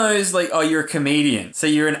she knows, like, oh, you're a comedian, so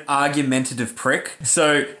you're an argumentative prick.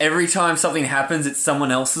 So every time something happens, it's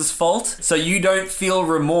someone else's fault. So you don't feel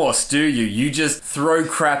remorse, do you? You just throw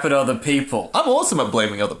crap at other people. I'm awesome at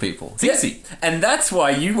blaming other people. It's easy. And that's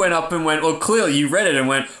why you went up and went, well, clearly, you read it and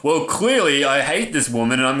went, well, clearly I hate this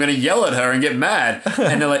woman and I'm going to yell at her and get mad.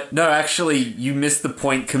 And they're like, no, actually, you missed the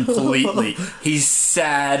point completely. He's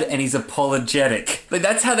sad and he's apologetic. Like,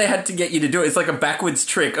 that's how they had to get you to do it. It's like a backwards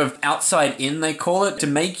trick of outside in, they call it, to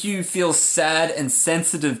make you feel sad and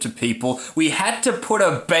sensitive to people. We had to put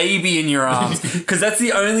a baby in your arms because that's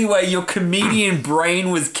the only way your comedian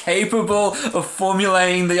brain was capable of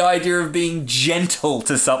formulating the idea of being gentle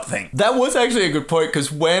to something. That was actually a good point,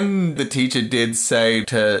 because when the teacher did say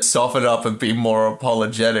to soften up and be more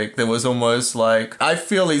apologetic, there was almost like, I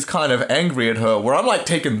feel he's kind of angry at her, where I'm like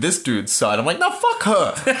taking this dude's side. I'm like, no, fuck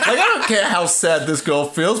her. Like, I don't care how sad this girl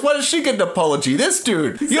feels. Why does she get an apology? This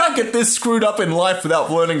dude. You don't get this screwed up in life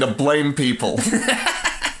without learning to blame people.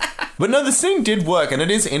 But no, the scene did work, and it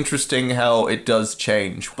is interesting how it does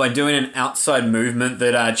change. By doing an outside movement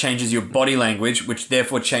that changes your body language, which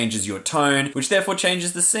therefore changes your tone, which therefore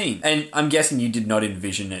changes the scene. And I'm guessing you did not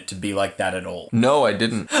envision it to be like that at all. No, I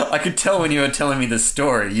didn't. I could tell when you were telling me the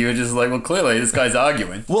story. You were just like, well, clearly this guy's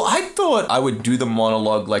arguing. Well, I thought I would do the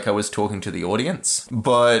monologue like I was talking to the audience,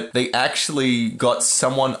 but they actually got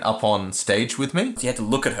someone up on stage with me. So you had to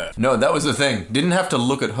look at her. No, that was the thing. Didn't have to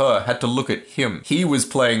look at her, had to look at him. He was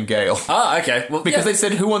playing Gale. Gale. Ah, okay. Well, Because yeah. they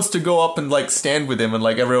said, who wants to go up and, like, stand with him? And,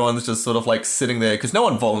 like, everyone's just sort of, like, sitting there. Because no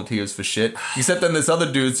one volunteers for shit. Except then this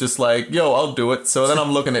other dude's just like, yo, I'll do it. So then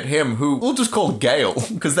I'm looking at him, who we'll just call Gale.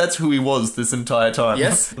 Because that's who he was this entire time.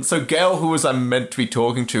 Yes. So Gale, who was I'm meant to be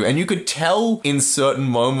talking to. And you could tell in certain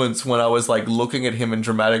moments when I was, like, looking at him in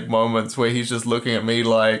dramatic moments where he's just looking at me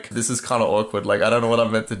like, this is kind of awkward. Like, I don't know what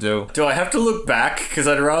I'm meant to do. Do I have to look back? Because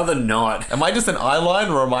I'd rather not. Am I just an eyeline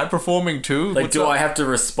or am I performing too? Like, What's do up? I have to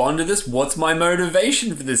respond to this? What's my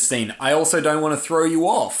motivation for this scene? I also don't want to throw you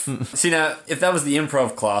off. See, now, if that was the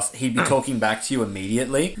improv class, he'd be talking back to you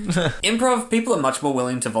immediately. Improv, people are much more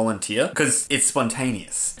willing to volunteer because it's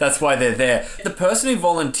spontaneous. That's why they're there. The person who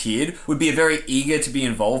volunteered would be a very eager to be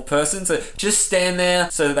involved person, so just stand there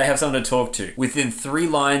so that they have someone to talk to. Within 3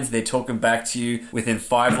 lines, they're talking back to you. Within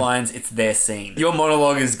 5 lines, it's their scene. Your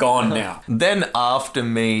monologue is gone now. Then after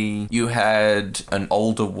me, you had an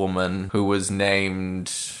older woman who was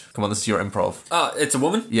named... Come on, this is your improv. Oh, it's a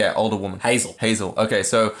woman? Yeah, older woman. Hazel. Hazel. Okay,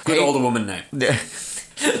 so... Good older woman name. Yeah.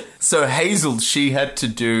 So Hazel, she had to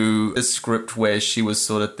do a script where she was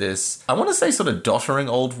sort of this, I want to say sort of doddering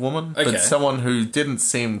old woman, Okay. but someone who didn't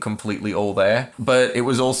seem completely all there. But it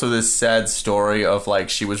was also this sad story of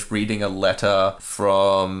like she was reading a letter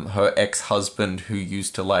from her ex-husband who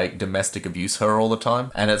used to like domestic abuse her all the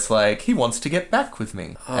time. And it's like, he wants to get back with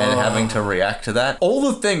me. And having to react to that. All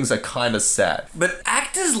the things are kind of sad. But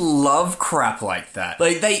actors love crap like that.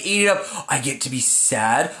 Like, they eat it up. I get to be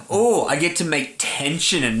sad. Oh, I get to make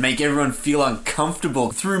tension and make everyone feel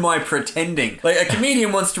uncomfortable through my pretending. Like, a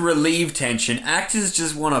comedian wants to relieve tension. Actors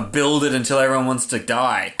just want to build it until everyone wants to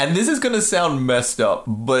die. And this is going to sound messed up,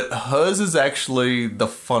 but hers is actually the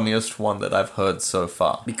funniest one that I've heard so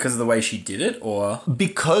far. Because of the way she did it, or...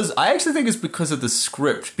 Because I actually think it's because of the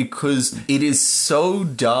script, because it is so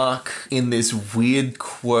dark in this weird,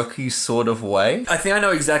 quirky sort of way. I think I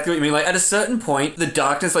know exactly what you mean. Like, at a certain point, the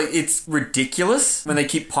darkness, like, it's ridiculous when they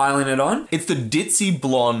keep piling it on. It's the ditzy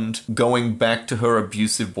blonde going back to her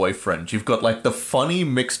abusive boyfriend. You've got like the funny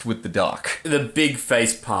mixed with the dark. The big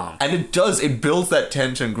face palm. And it builds that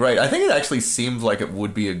tension great. I think it actually seems like it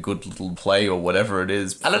would be a good little play or whatever it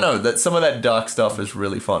is. I don't know, that some of that dark stuff is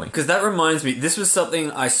really funny. Because that reminds me, this was something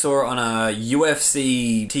I saw on a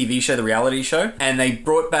UFC TV show, the reality show, and they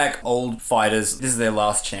brought back old fighters. This is their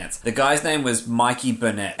last chance. The guy's name was Mikey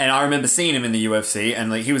Burnett, and I remember seeing him in the UFC, and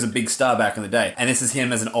like he was a big star back in the day. And this is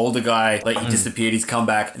him as an older guy, like he disappeared, he's come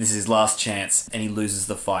back, this is his last chance, and he loses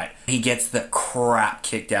the fight. He gets the crap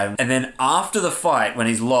kicked out of him. And then after the fight, when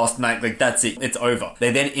he's lost, mate, like that's it, it's over.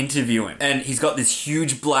 They then interview him, and he's got this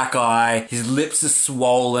huge black eye, his lips are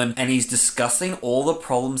swollen, and he's discussing all the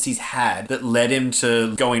problems he's had that led him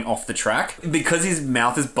to going off the track. Because his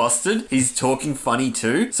mouth is busted, he's talking funny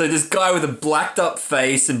too. So this guy with a blacked up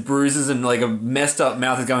face and bruises and like a messed up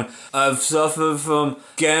mouth is going, I've suffered from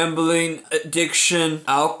gambling, addiction,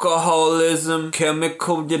 alcoholism,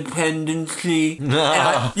 chemical dependency.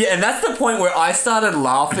 And that's the point where I started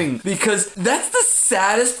laughing because that's the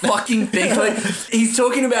saddest fucking thing. Like, he's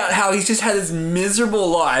talking about how he's just had this miserable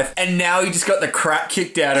life and now he just got the crap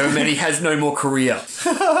kicked out of him and he has no more career.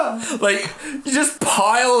 Like, you just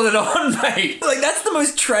pile it on, mate. Like, that's the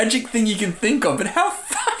most tragic thing you can think of, but how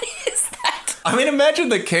funny is that? I mean, imagine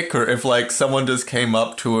the kicker if like someone just came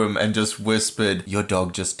up to him and just whispered, your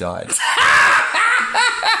dog just died.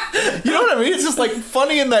 You know what I mean? It's just like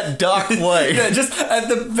funny in that dark way. Yeah, just at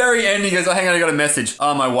the very end, he goes, oh, hang on, I got a message.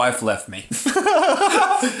 Oh, my wife left me.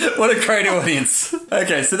 What a great audience.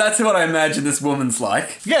 Okay, so that's what I imagine this woman's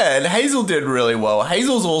like. Yeah, and Hazel did really well.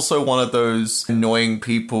 Hazel's also one of those annoying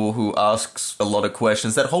people who asks a lot of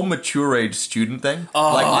questions. That whole mature age student thing.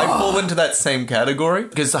 Like, I fall into that same category.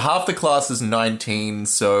 Because half the class is 19,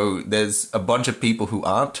 so there's a bunch of people who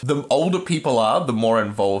aren't. The older people are, the more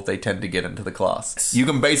involved they tend to get into the class. You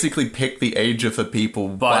can basically pick the age of the people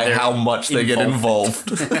by their how much they get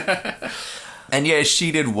involved. And yeah,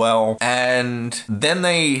 she did well. And then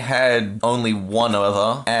they had only one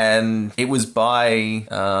other, and it was by Is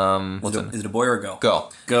it a boy or a girl?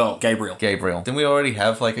 Girl. Girl. Gabriel. Gabriel. Didn't we already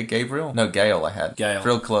have like a Gabriel? No, Gale I had. Gale.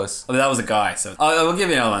 Real close. Oh, that was a guy, so... Oh, we'll give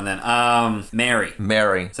you another one then. Mary.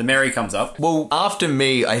 Mary. So Mary comes up. Well, after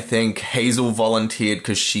me, I think Hazel volunteered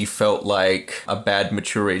because she felt like a bad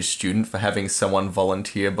mature age student for having someone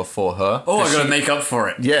volunteer before her. Oh, I gotta make up for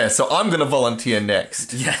it. Yeah, so I'm gonna volunteer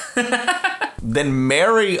next. Yeah. Then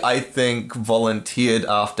Mary, I think, volunteered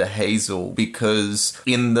after Hazel because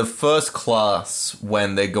in the first class,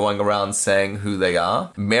 when they're going around saying who they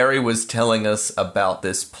are, Mary was telling us about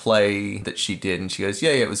this play that she did, and she goes,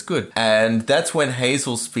 yeah, it was good. And that's when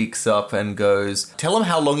Hazel speaks up and goes, tell them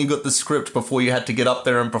how long you got the script before you had to get up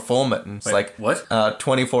there and perform it. And it's Wait, what?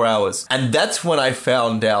 24 hours. And that's when I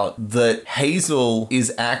found out that Hazel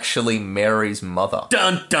is actually Mary's mother.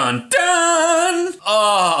 Dun, dun, dun!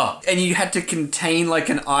 Oh, and you had to contain like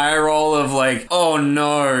an eye roll of like, oh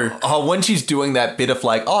no. Oh, when she's doing that bit of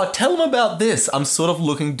like, oh, tell them about this, I'm sort of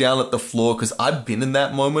looking down at the floor because I've been in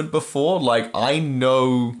that moment before. Like, I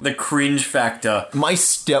know... The cringe factor. My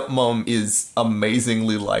stepmom is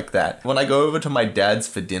amazingly like that. When I go over to my dad's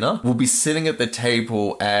for dinner, we'll be sitting at the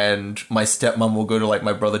table and my stepmom will go to like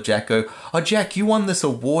my brother Jack, go, oh, Jack, you won this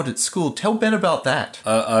award at school. Tell Ben about that.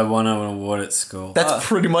 I won an award at school. That's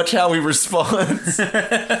pretty much how we respond. Tell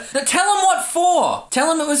him what for.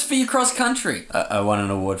 Tell him it was for your cross country. I won an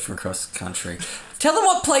award for cross country. Tell him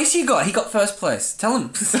what place you got. He got first place. Tell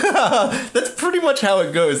him. That's pretty much how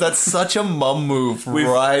it goes. That's such a mum move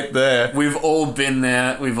right there. We've all been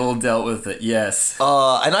there. We've all dealt with it. Yes.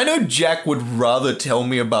 And I know Jack would rather tell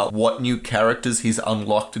me about what new characters he's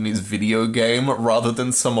unlocked in his video game rather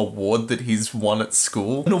than some award that he's won at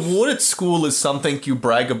school. An award at school is something you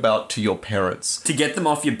brag about to your parents. To get them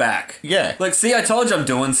off your back. Yeah. Like, see, I told you I'm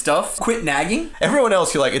doing stuff. Quit nagging. Everyone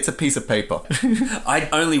else, you're like, it's a piece of paper. I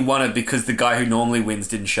only won it because the guy who normally wins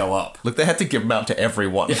didn't show up. Look, they had to give them out to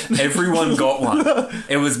everyone. Yeah, everyone got one.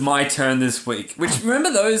 It was my turn this week. Which,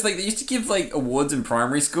 remember those? Like, they used to give, like, awards in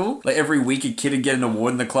primary school. Like, every week a kid would get an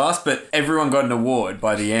award in the class, but everyone got an award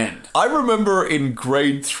by the end. I remember in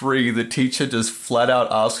grade 3, the teacher just flat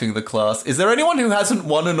out asking the class, is there anyone who hasn't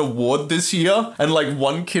won an award this year? And, like,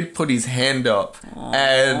 one kid put his hand up,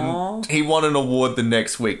 and he won an award the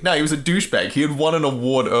next week. No, he was a douchebag. He had won an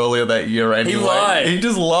award earlier that year anyway. He lied. He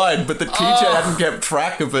just lied, but the teacher hadn't kept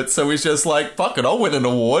track of it, so he's just like, fuck it, I'll win an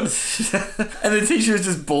award. And the teacher was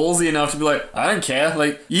just ballsy enough to be like, I don't care.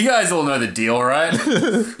 Like, you guys all know the deal, right?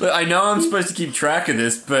 Look, I know I'm supposed to keep track of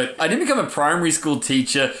this, but I didn't become a primary school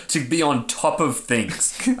teacher to be on top of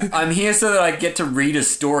things. I'm here so that I get to read a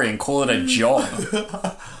story and call it a job.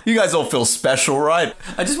 You guys all feel special, right?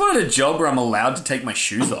 I just wanted a job where I'm allowed to take my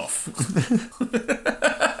shoes off.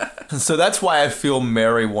 So that's why I feel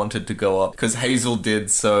Mary wanted to go up, because Hazel did,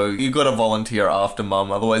 so you got to volunteer after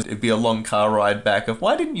Mum, otherwise it'd be a long car ride back of,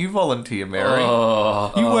 why didn't you volunteer, Mary?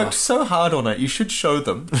 You worked so hard on it, you should show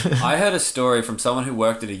them. I heard a story from someone who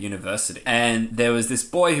worked at a university, and there was this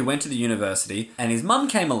boy who went to the university, and his mum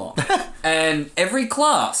came along, and every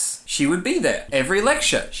class, she would be there. Every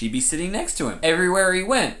lecture, she'd be sitting next to him. Everywhere he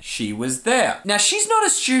went, she was there. Now, she's not a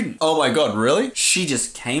student. Oh my god, really? She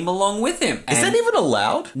just came along with him. Is that even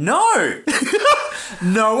allowed? No!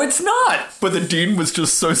 No, it's not. But the dean was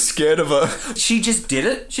just so scared of her. She just did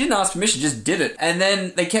it. She didn't ask permission, just did it. And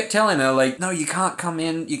then they kept telling her, like, no, you can't come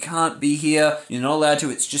in. You can't be here. You're not allowed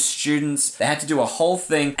to. It's just students. They had to do a whole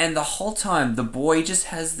thing. And the whole time, the boy just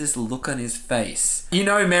has this look on his face. You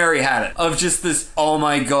know, Mary had it. Of just this, oh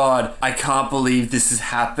my God, I can't believe this is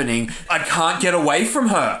happening. I can't get away from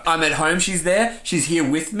her. I'm at home. She's there. She's here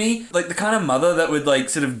with me. Like the kind of mother that would like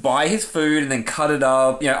sort of buy his food and then cut it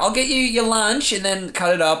up. You know, I'll get you your lunch and then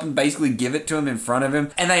cut it up and basically give it to him in front of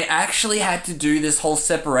him. And they actually had to do this whole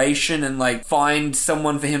separation and like find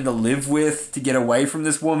someone for him to live with to get away from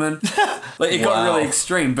this woman. Like it got really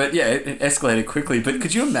extreme, but yeah, it escalated quickly. But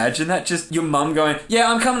could you imagine that? Just your mum going,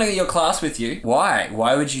 yeah, I'm coming to your class with you. Why?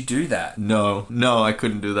 Why would you do that? No, I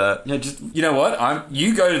couldn't do that. Yeah, just, you know what?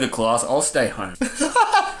 You go to the class, I'll stay home.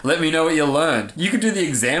 Let me know what you learned. You could do the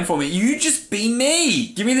exam for me. You just be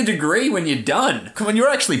me. Give me the degree when you're done. Come on, you're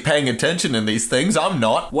actually paying attention in these things. I'm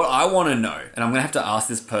not. What I want to know, and I'm going to have to ask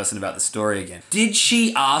this person about the story again. Did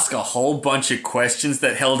she ask a whole bunch of questions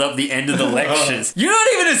that held up the end of the lectures? You're not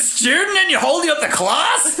even a student and you're holding up the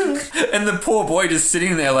class? And the poor boy just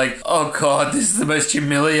sitting there like, oh God, this is the most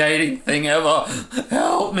humiliating thing ever.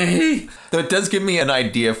 Help me. Though it does give me an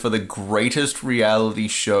idea for the greatest reality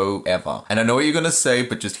show ever. And I know what you're going to say,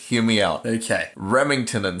 but just hear me out. Okay.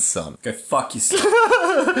 Remington and Son. Go fuck yourself.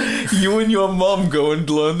 You and your mom go and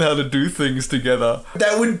learn how to do things together.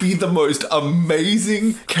 That would be the most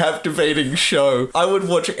amazing, captivating show. I would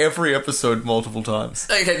watch every episode multiple times.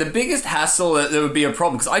 Okay, the biggest hassle that there would be a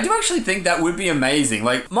problem, because I do actually think that would be amazing.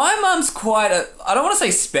 Like, my mum's quite a, I don't want to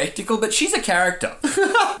say spectacle, but she's a character.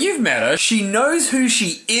 You've met her. She knows who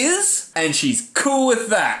she is, and she's cool with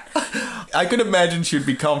that. I could imagine she'd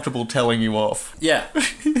be comfortable telling you off. Yeah.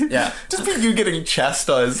 Yeah. Just be you getting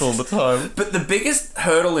chastised all the time. But the biggest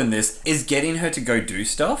hurdle in this is getting her to go do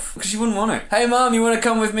stuff. Because she wouldn't want to. Hey, Mom, you want to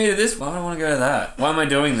come with me to this? Why would I want to go to that? Why am I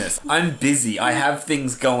doing this? I'm busy. I have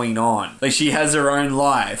things going on. Like, she has her own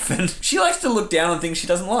life. And she likes to look down on things she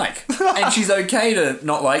doesn't like. And she's okay to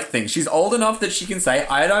not like things. She's old enough that she can say,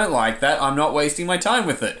 I don't like that. I'm not wasting my time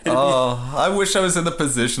with it. Oh, I wish I was in the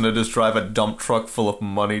position to just drive a dump truck full of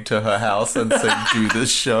money to her house and say, do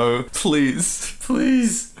this show. Please.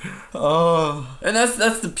 Please. Oh. And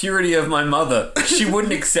that's the purity of my mother. She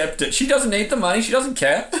wouldn't accept it. She doesn't need the money. She doesn't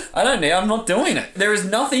care. I'm not doing it. There is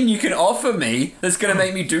nothing you can offer me that's going to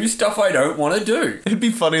make me do stuff I don't want to do. It'd be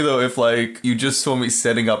funny though if like you just saw me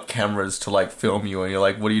setting up cameras to like film you and you're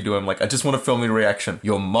like, what are you doing? I'm like, I just want to film your reaction.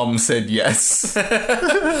 Your mum said yes.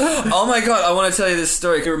 Oh my God, I want to tell you this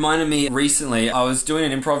story. It reminded me recently, I was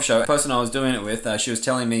doing an improv show. The person I was doing it with, she was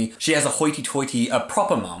telling me she has a hoity-toity, a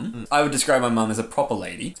proper mum. I would describe my mum as a proper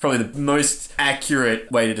lady. It's probably the most accurate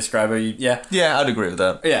way to describe her. Yeah? Yeah, I'd agree with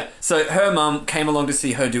that. Yeah. So her mum came along to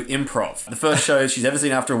see her do improv. The first show she's ever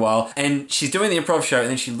seen after a while. And she's doing the improv show and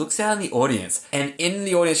then she looks out in the audience. And in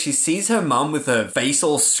the audience, she sees her mum with her face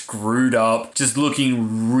all screwed up, just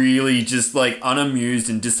looking really just like unamused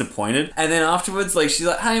and disappointed. And then afterwards, like she's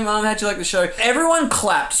like, hey Mum, how'd you like the show? Everyone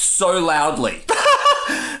clapped so loudly.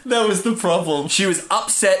 That was the problem. She was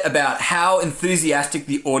upset about how enthusiastic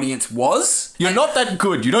the audience was. You're not that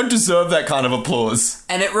good. You don't deserve that kind of applause.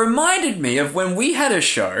 And it reminded me of when we had a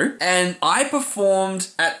show and I performed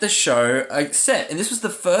at the show a set. And this was the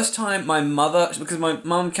first time my mother, because my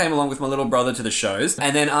mum came along with my little brother to the shows.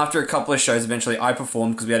 And then after a couple of shows, eventually I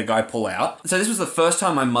performed because we had a guy pull out. So this was the first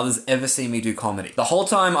time my mother's ever seen me do comedy. The whole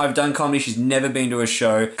time I've done comedy, she's never been to a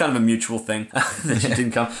show. Kind of a mutual thing that she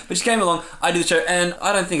didn't come. But she came along, I did the show, and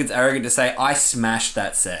I don't think it's arrogant to say I smashed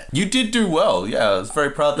that set. You did do well. Yeah, I was very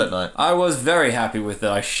proud that night. I was very happy with it.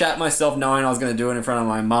 I shat myself knowing I was going to do it in front of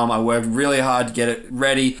my mum. I worked really hard to get it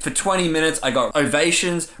ready. For 20 minutes, I got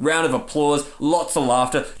ovations, round of applause, lots of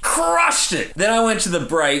laughter, crushed it. Then I went to the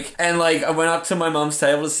break and like I went up to my mum's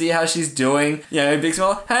table to see how she's doing. You know, big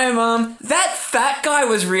smile. Hey Mum, that fat guy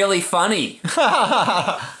was really funny.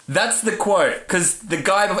 That's the quote, because the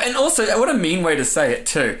guy... And also, what a mean way to say it,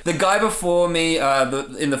 too. The guy before me,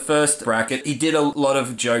 in the first bracket, he did a lot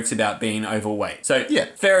of jokes about being overweight. So, yeah,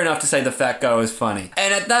 fair enough to say the fat guy was funny.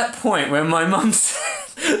 And at that point, when my mum said...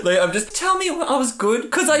 Like, I'm just, tell me I was good,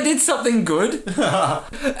 because I did something good.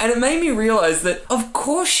 And it made me realise that, of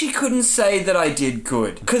course she couldn't say that I did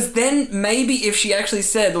good. Because then, maybe if she actually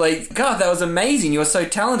said, like, God, that was amazing, you're so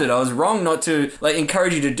talented, I was wrong not to, like,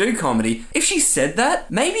 encourage you to do comedy. If she said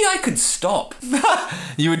that, maybe I could stop.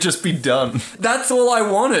 You would just be done. That's all I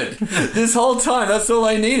wanted. This whole time, that's all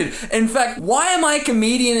I needed. In fact, why am I a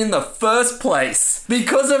comedian in the first place?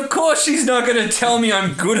 Because of course she's not going to tell me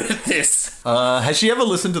I'm good at this. Has she ever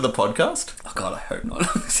listened to the podcast? Oh God, I hope not.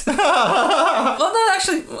 Well, no,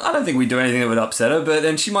 actually, I don't think we do anything that would upset her, but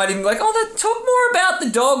then she might even be like, oh, talk more about the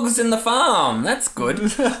dogs and the farm. That's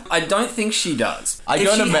good. I don't think she does. I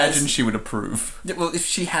don't imagine she would approve. Well, if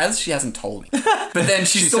she has, she hasn't told me. But then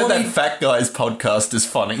she said that Fat Guy's podcast is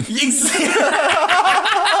funny.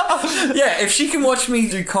 Yeah, if she can watch me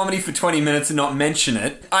do comedy for 20 minutes and not mention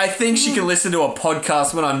it, I think she can listen to a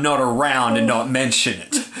podcast when I'm not around and not mention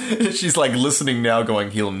it. She's like listening now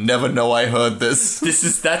going, he'll never know I heard this.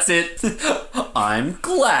 That's it. I'm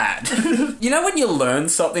glad. You know when you learn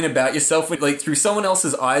something about yourself, like through someone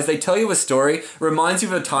else's eyes, they tell you a story, reminds you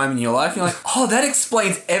of a time in your life, and you're like, oh, that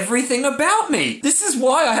explains everything about me. This is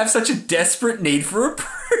why I have such a desperate need for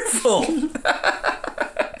approval.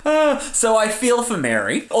 So I feel for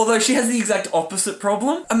Mary, although she has the exact opposite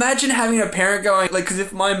problem. Imagine having a parent going, like, because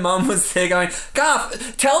if my mum was there going,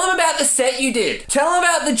 Garth, tell them about the set you did. Tell them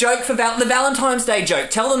about the joke for the Valentine's Day joke.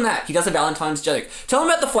 Tell them that. He does a Valentine's joke. Tell them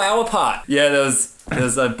about the flower part. Yeah, there was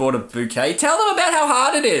I bought a bouquet. Tell them about how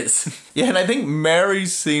hard it is. Yeah, and I think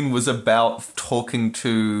Mary's scene was about talking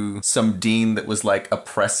to some dean that was like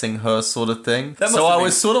oppressing her sort of thing. So I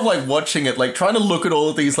was sort of like watching it, like trying to look at all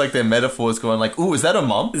of these like their metaphors going like, ooh, is that a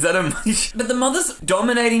mom? Is that a mom? But the mother's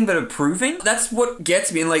dominating but approving. That's what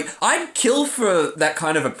gets me. And like, I'd kill for that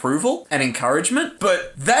kind of approval and encouragement,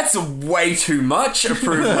 but that's way too much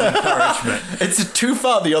approval and encouragement. It's too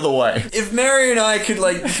far the other way. If Mary and I could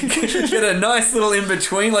like get a nice little in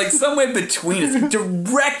between, like somewhere between us,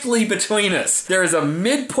 directly between us, there is a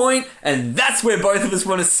midpoint, and that's where both of us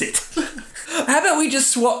want to sit. How about we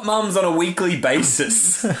just swap mums on a weekly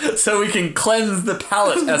basis so we can cleanse the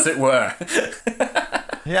palate, as it were?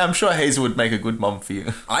 Yeah, I'm sure Hazel would make a good mum for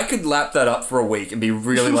you. I could lap that up for a week and be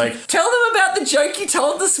really like, tell them about the joke you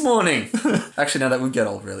told this morning. Actually, no, that would get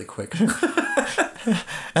old really quick.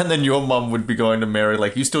 And then your mum would be going to Mary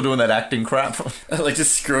like, you still doing that acting crap? Like,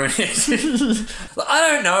 just screwing it.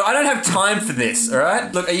 I don't know. I don't have time for this, all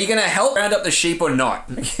right? Look, are you going to help round up the sheep or not?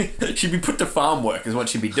 She'd be put to farm work is what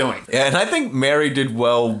she'd be doing. Yeah, and I think Mary did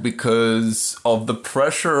well because of the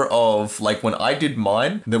pressure of, like, when I did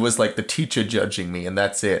mine, there was, like, the teacher judging me, and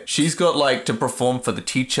that's it. She's got, like, to perform for the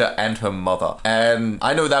teacher and her mother, and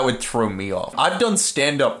I know that would throw me off. I've done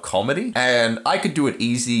stand-up comedy, and I could do it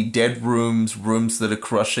easy, dead rooms that are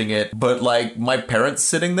crushing it, but, like, my parents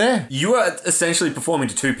sitting there. You are essentially performing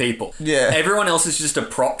to two people. Yeah. Everyone else is just a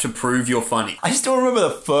prop to prove you're funny. I still remember the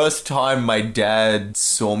first time my dad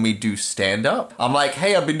saw me do stand-up. I'm like,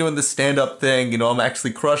 hey, I've been doing this stand-up thing, you know, I'm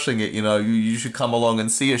actually crushing it, you know, you should come along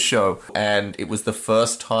and see a show. And it was the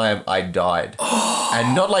first time I died.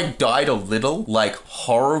 And not like died a little, like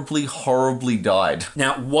horribly, horribly died.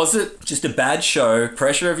 Now, was it just a bad show,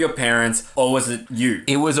 pressure of your parents, or was it you?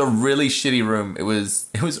 It was a really shitty room. It was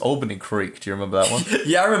Albany Creek. Do you remember that one?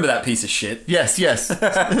 Yeah, I remember that piece of shit. Yes.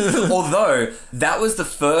 Although, that was the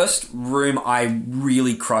first room I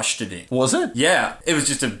really crushed it in. Was it? Yeah, it was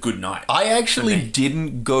just a good night. I actually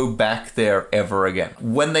didn't go back there ever again.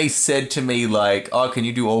 When they said to me, like, oh, can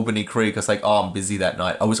you do Albany Creek? I was like, oh, I'm busy that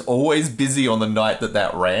night. I was always busy on the night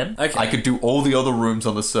that ran. Okay. I could do all the other rooms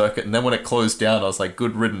on the circuit, and then when it closed down, I was like,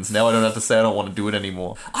 good riddance. Now I don't have to say I don't want to do it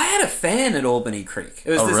anymore. I had a fan at Albany Creek.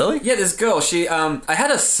 It was really? Yeah, this girl, she, I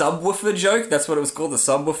had a subwoofer joke. That's what it was called, the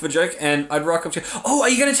subwoofer joke. And I'd rock up to, oh, are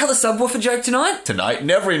you going to tell a subwoofer joke tonight? Tonight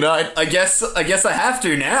and every night. I guess I have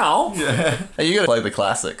to now. Yeah. Hey, you gotta play the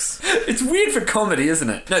classics. It's weird for comedy, isn't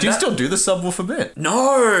it? No, Do you still do the subwoofer bit?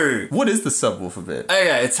 No. What is the subwoofer bit?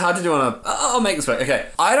 Okay, it's hard to do on a... I'll make this work. Okay,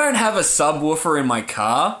 I don't have a subwoofer in my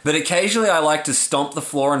car, but occasionally I like to stomp the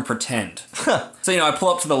floor and pretend. So, you know, I pull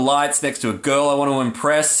up to the lights next to a girl I want to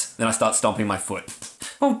impress, then I start stomping my foot.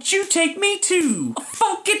 Won't you take me to a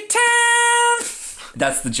funky town?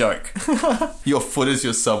 That's the joke. Your foot is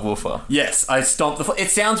your subwoofer. Yes, I stomp the floor. It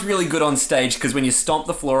sounds really good on stage because when you stomp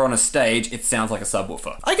the floor on a stage, it sounds like a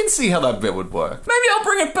subwoofer. I can see how that bit would work. Maybe I'll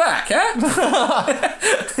bring it back, huh?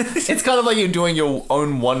 It's kind of like you're doing your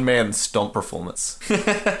own one-man stomp performance.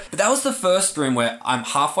 But that was the first room where I'm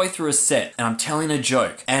halfway through a set and I'm telling a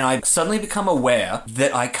joke and I suddenly become aware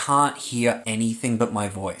that I can't hear anything but my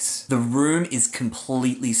voice. The room is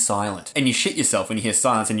completely silent. And you shit yourself when you hear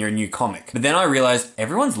silence and you're a new comic. But then I realized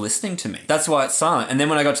everyone's listening to me. That's why it's silent. And then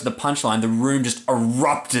when I got to the punchline, the room just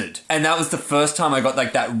erupted. And that was the first time I got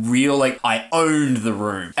like that real, like, I owned the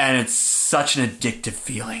room. And it's such an addictive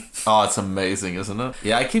feeling. Oh, it's amazing, isn't it?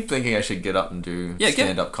 Yeah, I keep thinking I should get up and do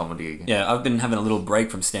stand-up comedy again. Yeah, I've been having a little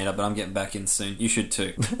break from stand-up, but I'm getting back in soon. You should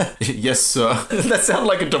too. Yes, sir. That sounded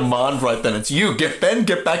like a demand right then. It's you. Get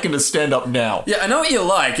back into stand-up now. Yeah, I know what you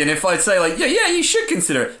like. And if I'd say like, yeah, you should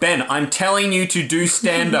consider it. Ben, I'm telling you to do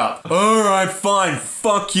stand-up. All right, fine.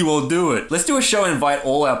 Fuck you, I'll do it. Let's do a show and invite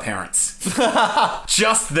all our parents.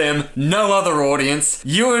 Just them, no other audience.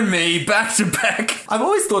 You and me, back to back. I've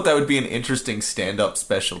always thought that would be an interesting stand-up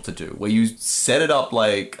special to do, where you set it up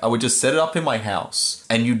like, I would just set it up in my house,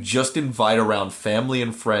 and you just invite around family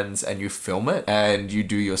and friends, and you film it, and you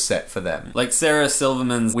do your set for them. Like Sarah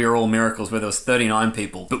Silverman's We're All Miracles, where there was 39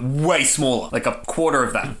 people, but way smaller, like a quarter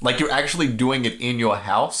of that. Like you're actually doing it in your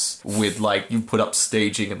house with like, you put up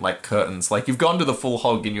staging and like curtains. Like you've gone to the full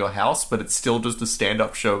hog in your house, but it's still just a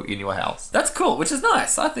stand-up show in your house. That's cool, which is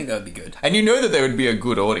nice. I think that would be good. And you know that there would be a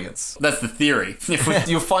good audience. That's the theory.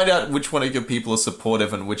 You'll find out which one of your people are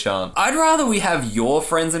supportive and which aren't. I'd rather we have your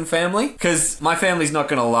friends and family, because my family's not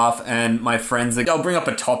going to laugh, and my friends, they'll bring up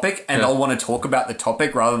a topic, and they'll want to talk about the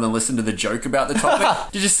topic rather than listen to the joke about the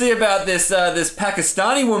topic. Did you see about this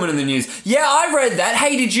Pakistani woman in the news? Yeah, I read that.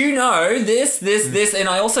 Hey, did you know this? And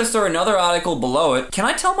I also saw another article below it. Can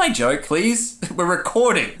I tell my joke, please? We're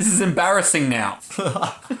recording. This is embarrassing now.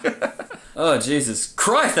 Oh, Jesus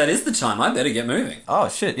Christ, that is the time. I better get moving. Oh,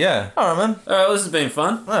 shit, yeah. All right, man. All right, well, this has been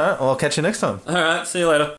fun. All right, well, I'll catch you next time. All right, see you later.